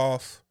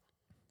Rudolph,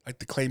 like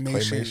the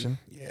claymation.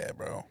 Yeah,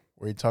 bro.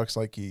 Where he talks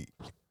like he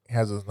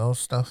has his nose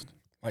stuffed.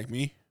 Like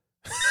me.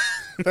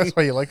 That's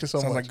why you liked it so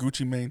Sounds much. like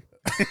Gucci Mane.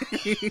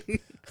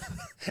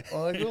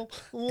 Like a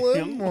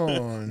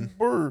lemon.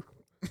 Brr.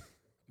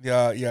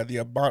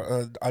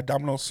 The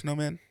abdominal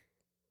snowman.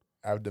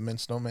 Abdomen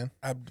snowman.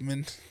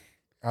 Abdomen.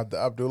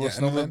 Abdullah Yeah,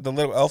 snowman. and the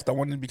little elf that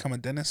wanted to become a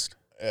dentist.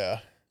 Yeah.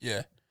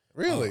 Yeah.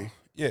 Really?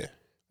 Yeah.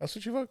 That's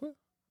what you fuck with?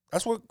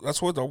 That's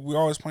what we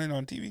always playing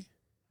on TV.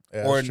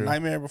 Yeah, Or that's true.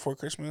 Nightmare Before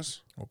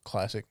Christmas. Well,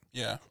 classic.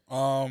 Yeah.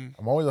 I'm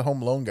always a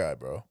Home Alone guy,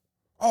 bro.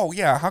 Oh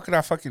yeah. How could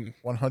I fucking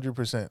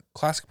 100%.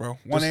 classic, bro?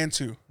 1 and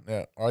 2.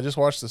 Yeah. I just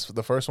watched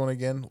the first one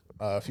again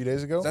a few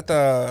days ago. Is that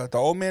the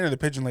old man or the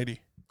pigeon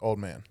lady? Old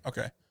man.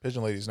 Okay.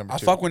 Pigeon Lady's number I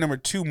 2. fuck with number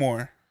 2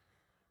 more.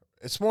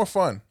 It's more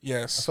fun. I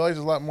Yes. feel like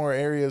there's a lot more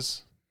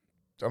areas.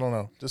 I don't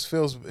know. It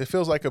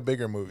feels like a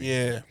bigger movie.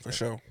 Yeah, for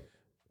sure.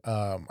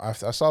 I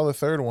saw the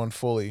third one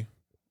fully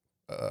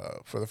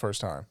for the first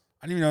time.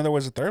 I didn't even know there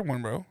was a third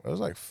one, bro. It was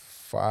like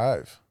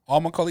 5.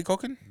 All Macaulay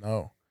Culkin?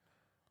 No.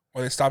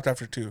 Or they stopped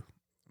after 2?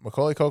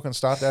 Macaulay Culkin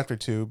stopped after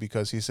 2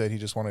 because he said he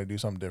just wanted to do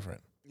something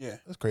different. Yeah.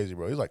 That's crazy,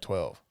 bro. He's like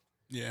 12.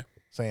 Yeah.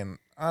 Saying,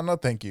 no,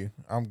 thank you.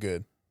 I'm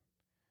good.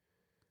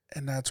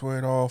 And that's where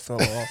it all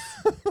fell off.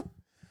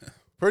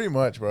 Pretty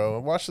much, bro.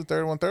 Watch the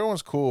third one. Third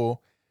one's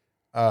cool.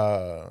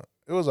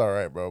 It was all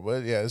right, bro.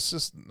 But yeah, it's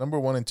just number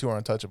 1 and 2 are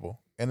untouchable.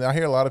 And I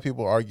hear a lot of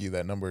people argue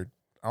that number.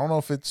 I don't know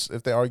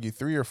if they argue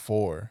 3 or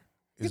 4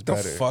 is Get the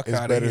better. fuck is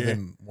outta better here.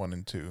 than 1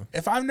 and 2.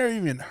 If I've never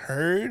even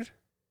heard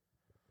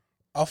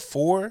a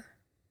 4,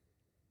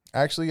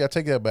 Actually, I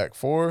take that back.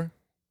 4.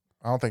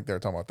 I don't think they're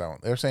talking about that one.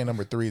 They're saying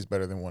number 3 is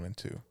better than 1 and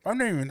 2. I've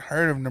never even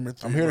heard of number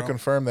 3. I'm here bro. to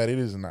confirm that it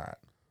is not.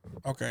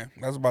 Okay,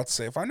 I was about to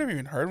say if I've never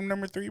even heard of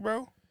number 3,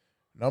 bro.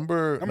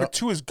 Number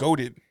 2 is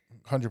goated.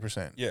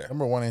 100%. Yeah.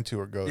 Number 1 and 2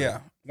 are good.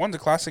 Yeah, 1's a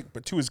classic,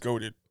 but 2 is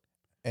goated.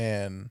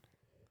 And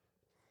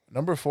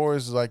number 4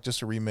 is like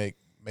just a remake,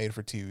 made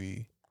for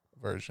TV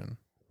version.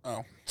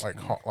 Oh,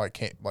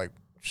 Like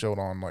showed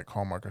on like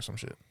Hallmark or some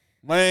shit.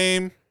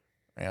 lame,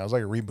 Yeah, it was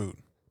like a reboot.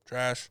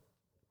 trash.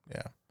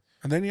 Yeah.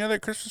 Are there any other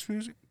Christmas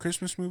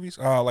movies?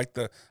 I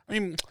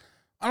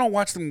don't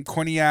watch them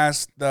corny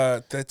ass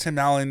the Tim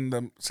Allen,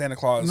 the Santa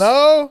Claus.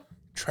 No,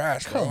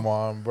 Trash, bro. come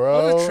on, Those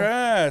bro. are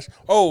trash.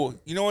 Oh,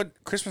 you know what?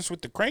 Christmas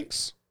with the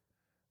Cranks.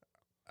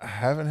 I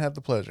haven't had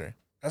the pleasure.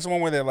 That's the one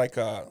where they're like,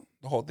 the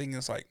whole thing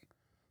is like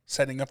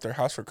setting up their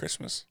house for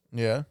Christmas.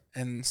 Yeah.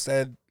 And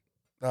instead,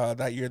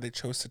 that year they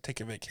chose to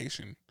take a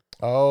vacation.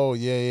 Oh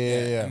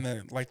yeah. And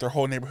then like their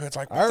whole neighborhood's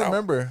like, I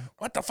remember.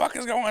 What the fuck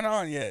is going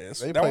on? Yeah,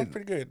 that one's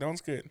pretty good. That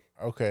one's good.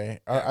 Okay,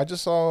 yeah. I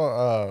just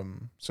saw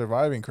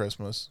Surviving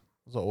Christmas.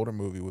 It was an older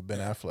movie with Ben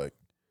Affleck. It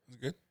was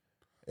good.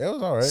 Yeah, it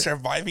was all right.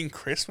 Surviving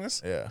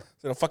Christmas? Yeah.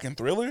 Is it a fucking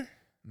thriller?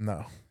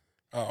 No.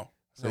 Oh,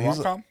 is So it a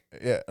rom-com?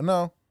 Yeah,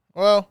 no.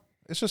 Well,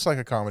 it's just like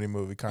a comedy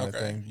movie kind of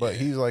thing. But yeah.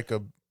 he's like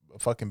a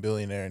fucking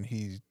billionaire, and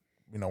he,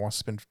 wants to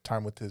spend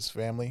time with his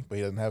family, but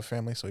he doesn't have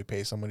family, so he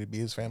pays somebody to be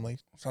his family.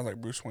 Sounds like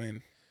Bruce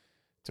Wayne.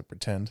 To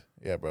pretend.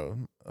 Yeah,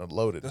 bro.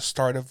 Loaded. The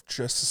start of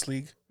Justice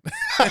League.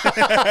 It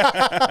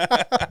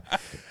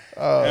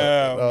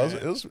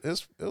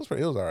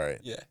was all right.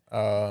 Yeah.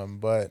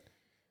 But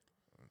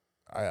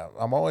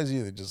I'm always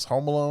either just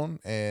Home Alone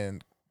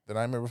and The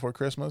Nightmare Before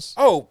Christmas.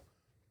 Oh,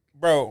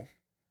 bro.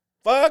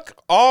 Fuck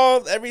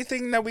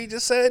everything that we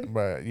just said.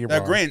 But you're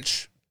The wrong.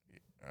 Grinch.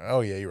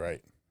 Oh yeah, you're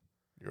right.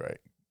 You're right.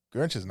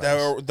 Grinch is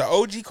nice. The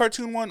OG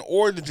cartoon one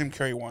or the Jim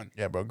Carrey one.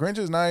 Yeah, bro. Grinch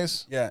is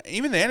nice. Yeah,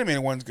 even the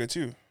animated one's good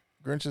too.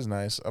 Grinch is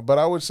nice, but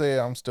I would say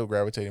I'm still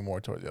gravitating more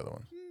towards the other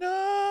one.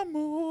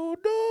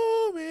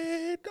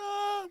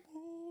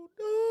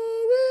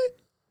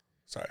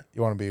 Sorry.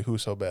 You want to be a Who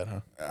so bad,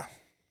 huh? Yeah.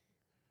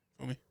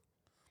 Feel me?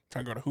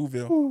 Trying to go to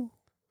Whoville.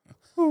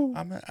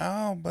 I'm an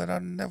owl, but I'll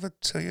never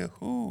tell you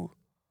who.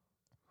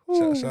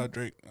 Shout out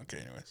Drake. Okay,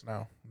 anyways.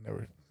 No,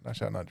 never. Not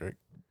shouting out Drake.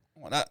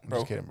 Why not, I'm bro?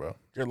 just kidding, bro.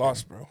 You're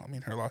lost, bro. I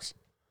mean, her loss.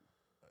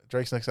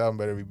 Drake's next album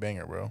better be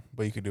banger, bro.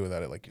 But you could do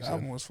without it, like you The said.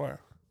 album was fire.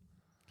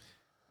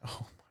 Oh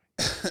my.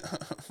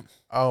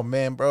 Oh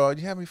man, bro,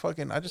 you had me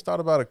fucking. I just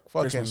thought about a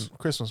fucking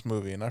Christmas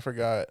movie, and I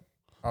forgot.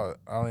 I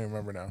don't even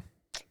remember now.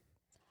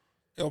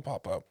 It'll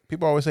pop up.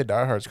 People always say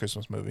Die Hard's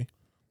Christmas movie.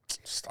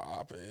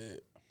 Stop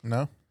it.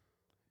 No,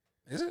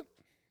 is it?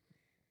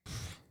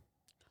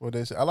 What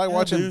is it? I like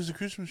watching. There's the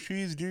Christmas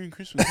trees during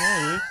Christmas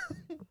holiday.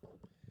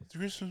 It's a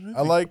Christmas movie.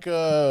 I like.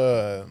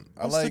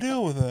 What's the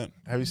deal with that?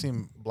 Have you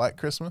seen Black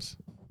Christmas?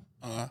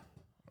 I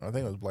think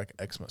it was Black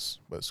Xmas,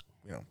 but it's,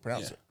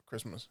 pronounce it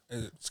Christmas.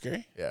 Is it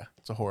scary? Yeah,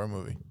 it's a horror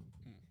movie.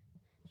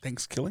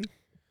 Thanksgiving?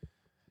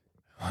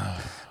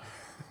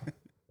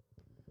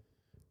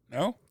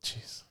 No?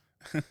 Jeez.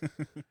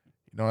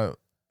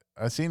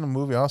 I seen a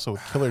movie also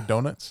with Killer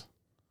Donuts.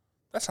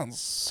 That sounds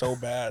so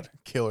bad.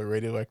 Killer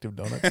radioactive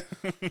donuts.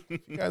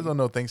 If you guys don't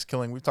know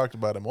Thanksgiving, we've talked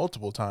about it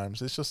multiple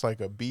times. It's just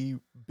like a B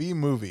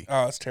movie.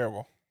 Oh, it's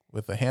terrible.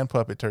 With a hand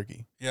puppet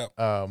turkey. Yep.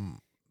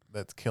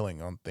 That's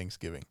killing on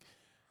Thanksgiving.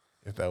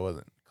 If that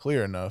wasn't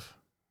clear enough.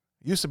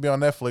 It used to be on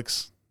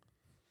Netflix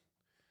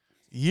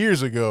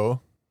years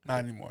ago. Not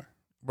anymore.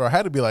 Bro, it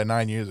had to be like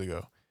 9 years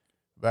ago.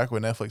 Back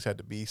when Netflix had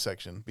the B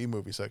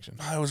movie section.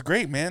 Oh, it was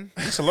great, man.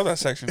 I used to love that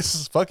section. This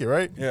is fuck it,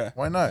 right? Yeah.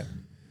 Why not?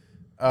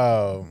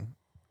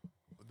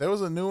 There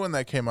was a new one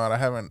that came out I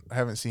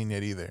haven't seen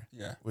yet either.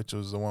 Yeah. Which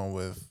was the one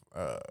with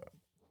it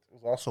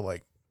was also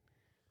like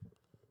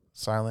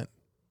Silent.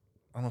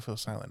 I don't know if it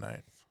was Silent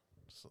Night.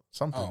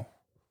 Something.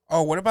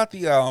 Oh, what about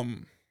the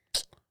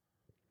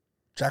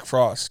Jack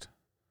Frost?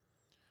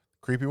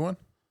 Creepy one?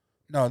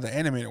 No, the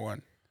animated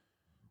one.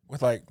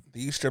 With like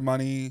the Easter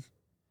Bunny,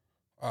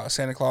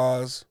 Santa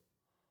Claus.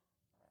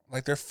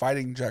 Like they're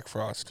fighting Jack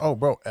Frost. Oh,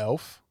 bro,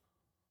 Elf.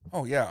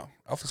 Oh yeah.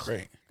 Elf is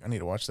great. I need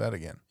to watch that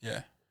again.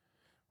 Yeah.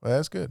 Well,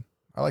 that's good.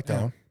 I like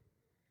that one.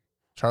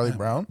 Charlie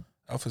Brown.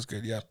 Elf is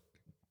good, yeah.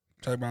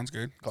 Charlie Brown's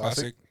good.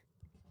 Classic.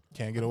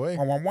 Can't Get Away.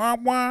 Wah, wah, wah,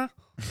 wah.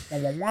 Wah,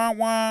 wah, wah,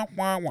 wah,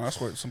 wah, wah. That's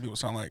what some people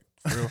sound like.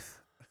 For real.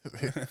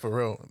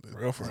 For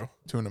real. For real.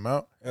 Tune them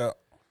out. Yeah.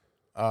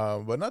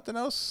 But nothing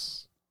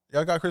else.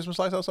 Y'all got Christmas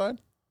lights outside?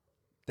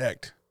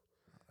 Decked.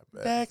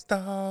 Decked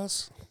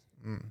dolls.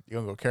 You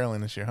gonna go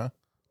caroling this year, huh?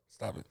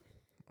 Stop it.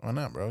 Why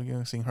not, bro? You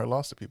gonna sing Her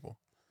Loss to people.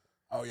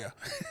 Oh, yeah.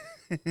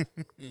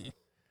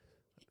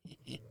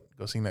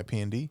 Go sing that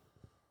P&D.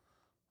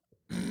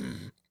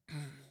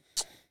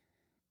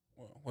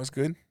 What's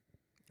good?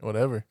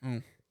 Whatever.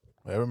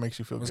 Whatever makes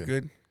you feel What's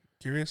good. good?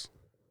 Curious?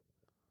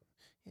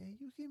 Yeah,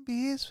 you can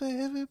be his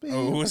forever, baby.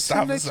 Oh,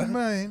 stop it.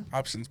 Mine.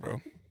 Options,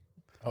 bro.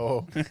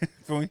 Oh.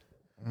 Feel me?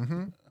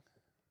 Mm-hmm.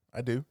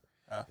 I do.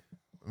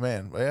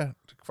 Man, but yeah,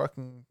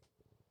 fucking.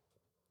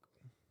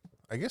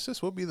 I guess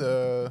this will be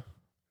the.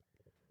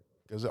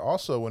 Because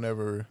also,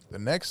 whenever the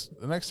next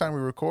time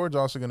we record is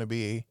also going to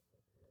be.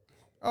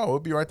 Oh, it'll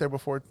be right there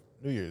before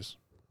New Year's.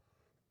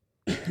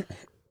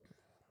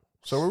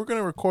 So we're going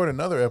to record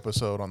another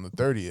episode on the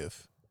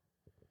 30th,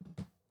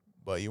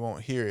 but you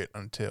won't hear it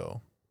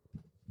until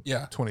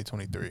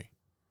 2023.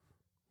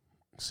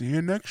 See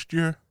you next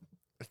year.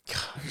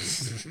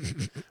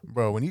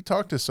 Bro, when you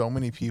talk to so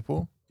many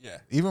people,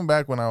 even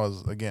back when I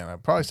was, again, I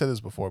probably said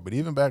this before, but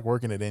even back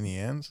working at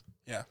NENs,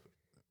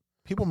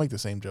 people make the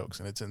same jokes,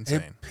 and it's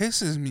insane. It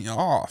pisses me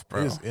off,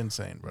 bro. It is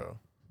insane, bro.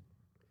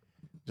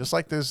 Just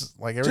like this,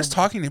 like just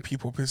talking to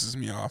people pisses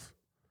me off.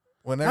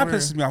 Whenever that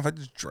pisses me off, it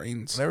just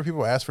drains. Whenever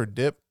people ask for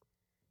dip,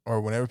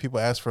 or whenever people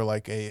ask for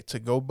like a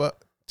to-go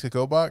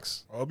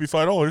box, I'll be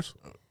 $5.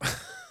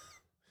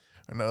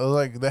 No,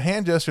 like the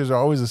hand gestures are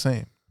always the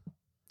same.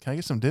 Can I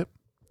get some dip?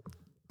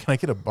 Can I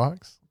get a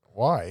box?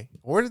 Why?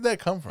 Where did that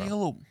come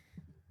from?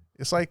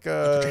 It's like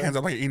put your hands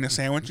up like you're eating a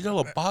sandwich. You got a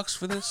little box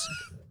for this?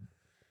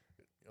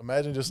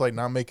 Imagine just like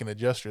not making a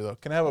gesture though.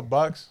 Can I have a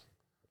box?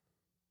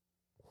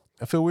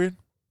 I feel weird.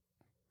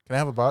 Can I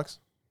have a box?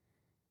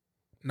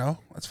 No,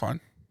 that's fine.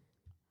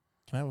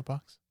 Can I have a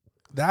box?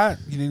 That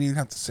you didn't even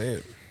have to say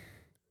it.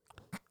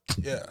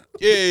 Yeah.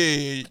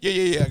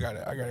 I got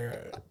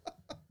it.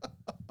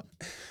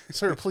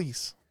 Sir,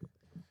 please.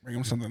 Bring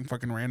him something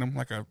fucking random,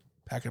 like a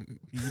pack of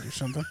meat or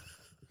something.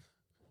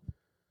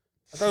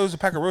 I thought it was a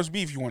pack of roast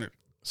beef you wanted.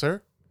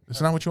 Sir,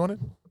 it's not what you wanted?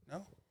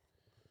 No.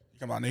 You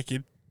come out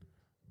naked.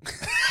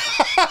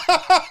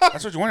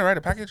 That's what you wanted, right?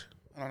 A package?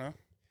 I don't know.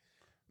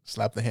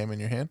 Slap the ham in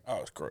your hand? Oh,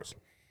 it's gross.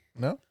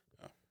 No?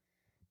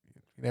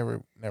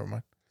 Never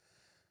mind.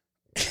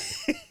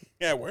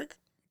 Yeah, work?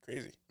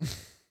 Crazy.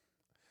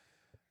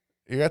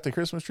 You got the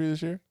Christmas tree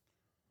this year?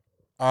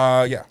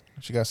 Yeah.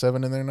 She got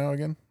 7 in there now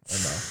again? Or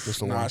no? Just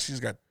the one? Nah, she's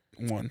got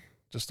 1.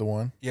 Just the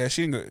one? Yeah,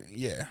 she didn't go.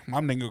 Yeah,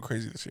 mom didn't go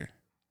crazy this year.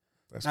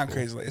 That's not cool.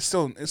 crazy. Like, it's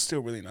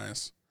still really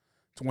nice.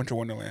 It's a winter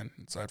wonderland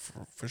inside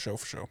for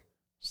sure.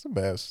 It's the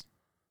best.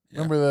 Yeah.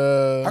 Remember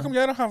the... How come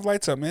y'all don't have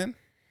lights up, man?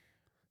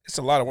 It's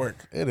a lot of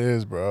work. It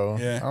is, bro.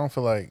 Yeah. I don't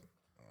feel like...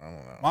 I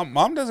don't know.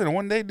 Mom does it in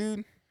one day,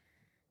 dude.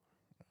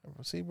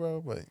 See,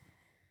 bro, but your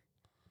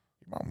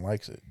mom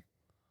likes it.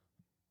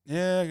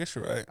 Yeah, I guess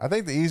you're right. I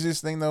think the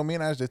easiest thing, though, me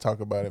and Ash did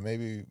talk about it,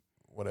 maybe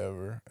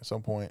whatever, at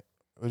some point.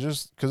 It was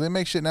just... Because they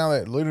make shit now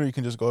that literally you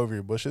can just go over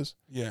your bushes.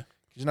 Yeah.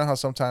 You know how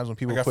sometimes when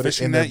people Like put a it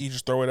fishing in net, there... you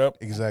just throw it up.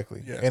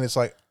 Exactly. Yeah. And it's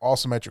like all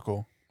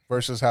symmetrical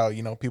versus how,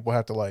 people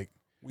have to like...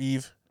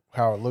 Weave.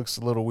 How it looks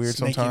a little weird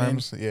Snake it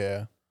sometimes.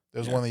 Yeah.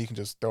 There's Yeah. one that you can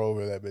just throw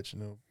over that bitch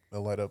and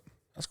it'll light up.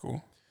 That's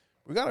cool.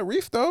 We got a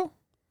reef, though.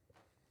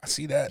 I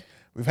see that.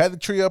 We've had the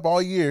tree up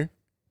all year.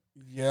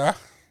 Yeah.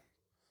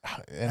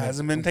 And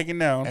Hasn't been taken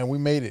down. And we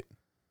made it.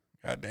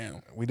 God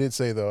damn. We did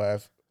say, though,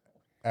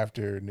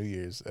 after New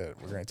Year's that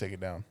we're going to take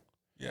it down.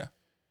 Yeah.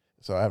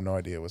 So I have no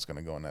idea what's going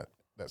to go in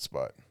that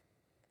spot.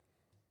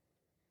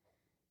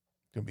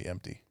 It's going to be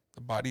empty.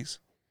 The bodies.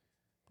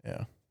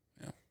 Yeah.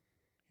 Yeah.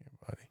 Your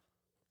body.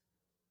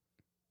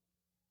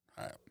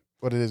 All right.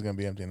 But it is going to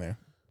be empty in there.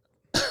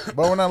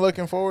 But we're not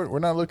looking forward. We're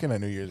not looking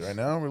at New Year's right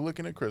now. We're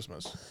looking at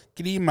Christmas.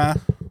 Grima.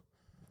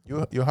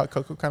 You a hot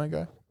cocoa kind of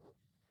guy?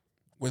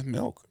 With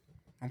milk.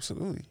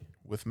 Absolutely.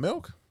 With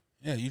milk?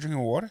 Yeah, you drinking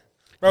water?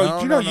 Bro,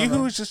 No, you know no, Yoo-Hoo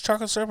no. is just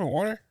chocolate syrup and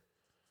water?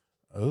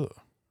 Ugh.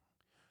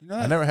 You know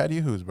I that? never had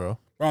Yoo-Hoos, bro.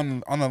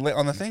 Bro,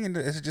 on the thing,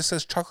 it just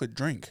says chocolate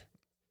drink.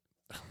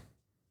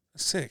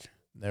 It's sick.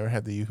 Never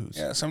had the Yoo-Hoos.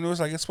 Yeah, somebody was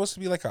like, it's supposed to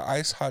be like an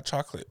ice hot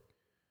chocolate.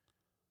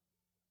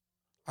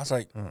 I was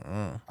like,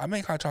 I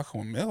make hot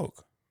chocolate with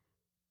milk.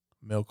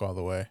 Milk all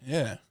the way.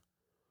 Yeah.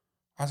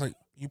 I was like,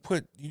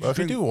 Well, if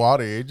you do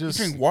water, you just...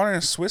 drink water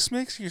and Swiss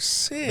mix? You're You're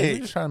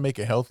sick. just trying to make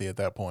it healthy at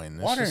that point.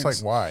 It's Water just and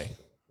like, why?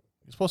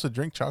 You're supposed to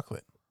drink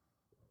chocolate.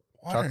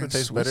 Water chocolate and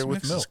tastes Swiss better with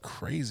mix is milk.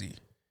 crazy.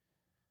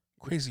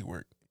 Crazy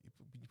work.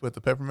 You put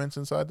the peppermints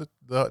inside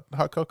the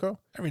hot cocoa?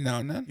 Every now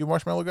and then. You a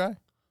marshmallow guy?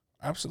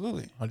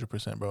 Absolutely.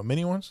 100%, bro.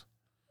 Mini ones?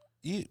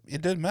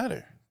 It doesn't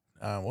matter.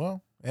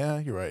 Well, yeah,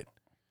 you're right.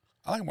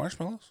 I like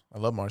marshmallows. I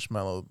love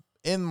marshmallow.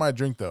 In my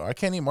drink, though. I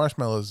can't eat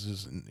marshmallows.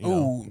 Just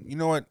Oh, you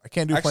know what? I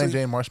can't do plain Actually,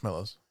 Jane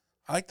marshmallows.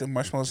 I like the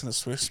marshmallows in the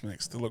Swiss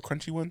mix, the little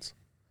crunchy ones.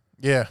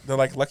 Yeah. They're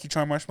like Lucky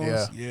Charm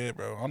marshmallows. Yeah,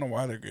 bro. I don't know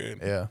why they're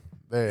good. Yeah.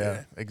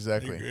 Yeah,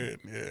 exactly. They're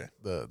good.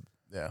 Yeah.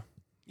 Yeah.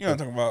 You know what I'm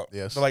talking about?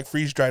 Yes. They're like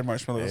freeze dried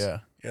marshmallows.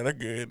 Yeah. Yeah, they're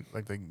good.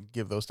 Like they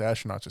give those to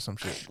astronauts or some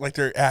shit. Like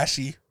they're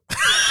ashy.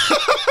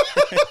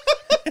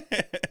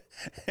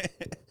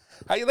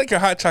 How you like your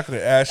hot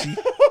chocolate ashy?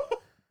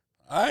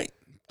 All right.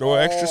 Throw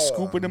an extra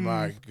scoop of them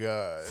my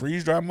God.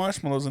 freeze dried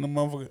marshmallows in the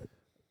motherfucker.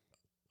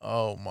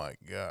 Oh, my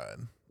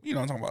God. You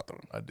know what I'm talking about,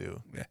 though. I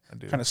do. Yeah. I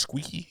do. Kind of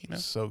squeaky, you know?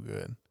 So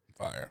good.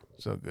 Fire.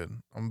 So good.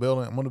 I'm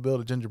going to build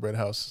a gingerbread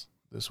house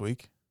this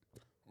week.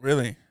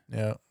 Really?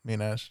 Yeah. Me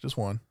and Ash. Just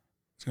one.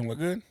 It's going to look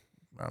good?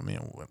 I mean,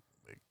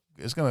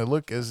 it's going to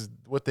look as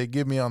what they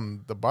give me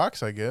on the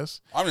box, I guess.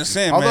 I'm just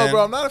saying, Although, man.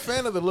 bro, I'm not a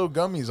fan of the little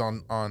gummies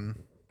on.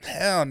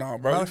 Hell no,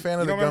 bro. I'm not a fan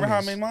of the You don't remember how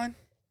I gummies. made mine?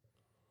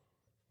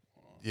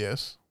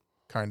 Yes.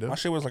 Kind My of.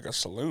 shit was like a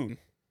saloon.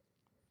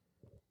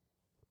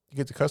 You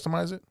get to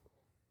customize it?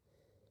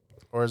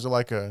 Or is it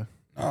like a...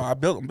 No, I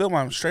built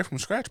mine straight from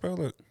scratch, bro.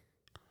 Look.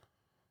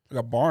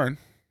 Like a barn.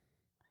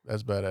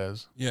 That's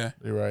badass. Yeah.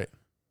 You're right.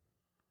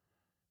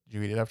 Did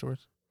you eat it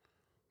afterwards?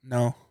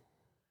 No.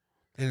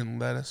 They didn't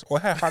let us. Well,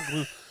 it had hot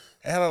glue. It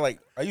had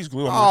I used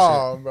glue on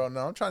Oh, bro,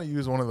 no. I'm trying to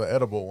use one of the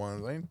edible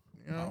ones.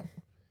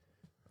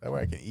 That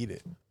way I can eat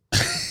it.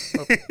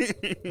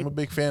 I'm a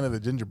big fan of the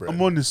gingerbread.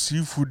 I'm on the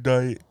seafood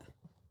diet.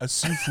 A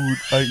seafood,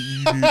 I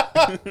eat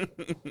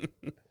it.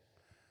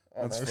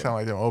 That's sound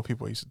like them old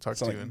people used to talk It's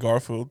to. like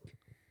Garfield.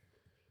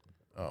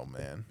 Oh,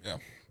 man. Yeah.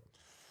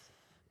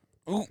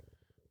 Ooh.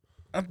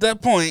 At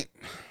that point,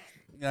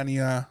 you got any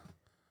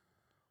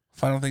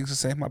final things to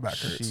say? My back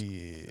hurts.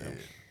 Shit. Yeah.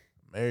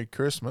 Merry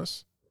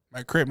Christmas.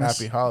 My Christmas.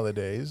 Happy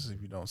holidays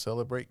if you don't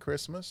celebrate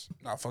Christmas.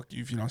 Nah, fuck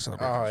you if you don't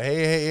celebrate. Oh, Christmas.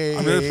 hey.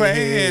 I'm just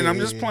playing. hey. I'm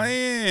just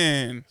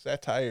playing.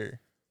 Satire.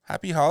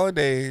 Happy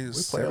holidays.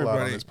 We play everybody.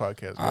 A lot on this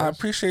podcast. I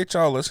appreciate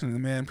y'all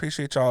listening, man.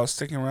 Appreciate y'all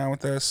sticking around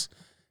with us.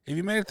 If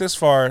you made it this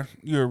far,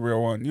 you're a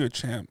real one. You're a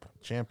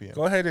champion.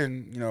 Go ahead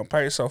and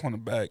pat yourself on the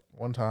back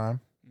one time.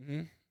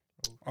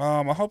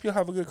 I hope you'll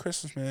have a good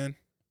Christmas, man.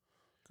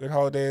 Good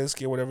holidays.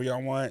 Get whatever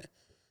y'all want,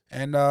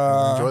 and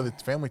enjoy the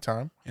family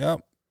time.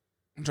 Yep.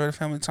 Enjoy the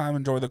family time.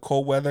 Enjoy the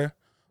cold weather.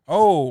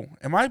 Oh,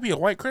 it might be a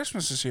white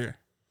Christmas this year.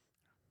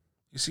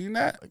 You seen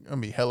that? It's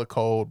gonna be hella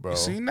cold, bro. You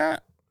seen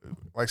that?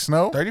 Like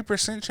snow?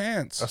 30%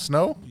 chance. Of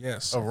snow?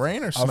 Yes. Of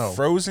rain or snow? A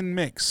frozen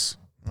mix.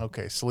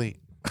 Okay, sleet.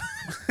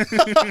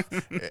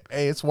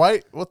 Hey, it's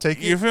white. We'll take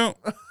it. You feel?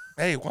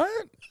 Hey, what?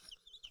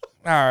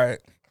 All right.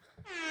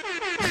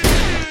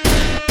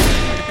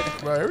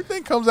 Bro,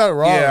 everything comes out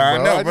wrong. Yeah,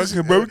 bro. I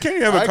know, bro. We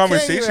can't have a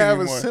conversation anymore. I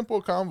can't even have a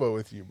simple combo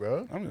with you,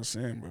 bro. I'm just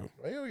saying, bro.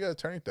 Why we gotta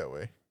turn it that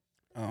way?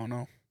 I don't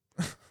know.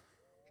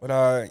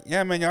 But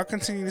yeah, man, y'all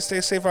continue to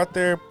stay safe out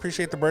there.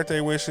 Appreciate the birthday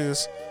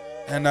wishes,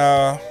 and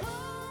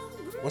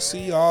we'll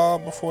see y'all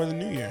before the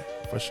new year.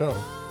 For sure.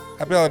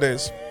 Happy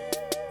holidays.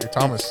 You're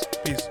Thomas.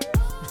 Peace.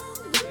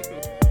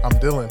 I'm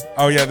Dylan.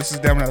 Oh yeah, this is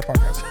Damn Another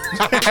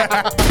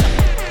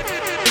Podcast.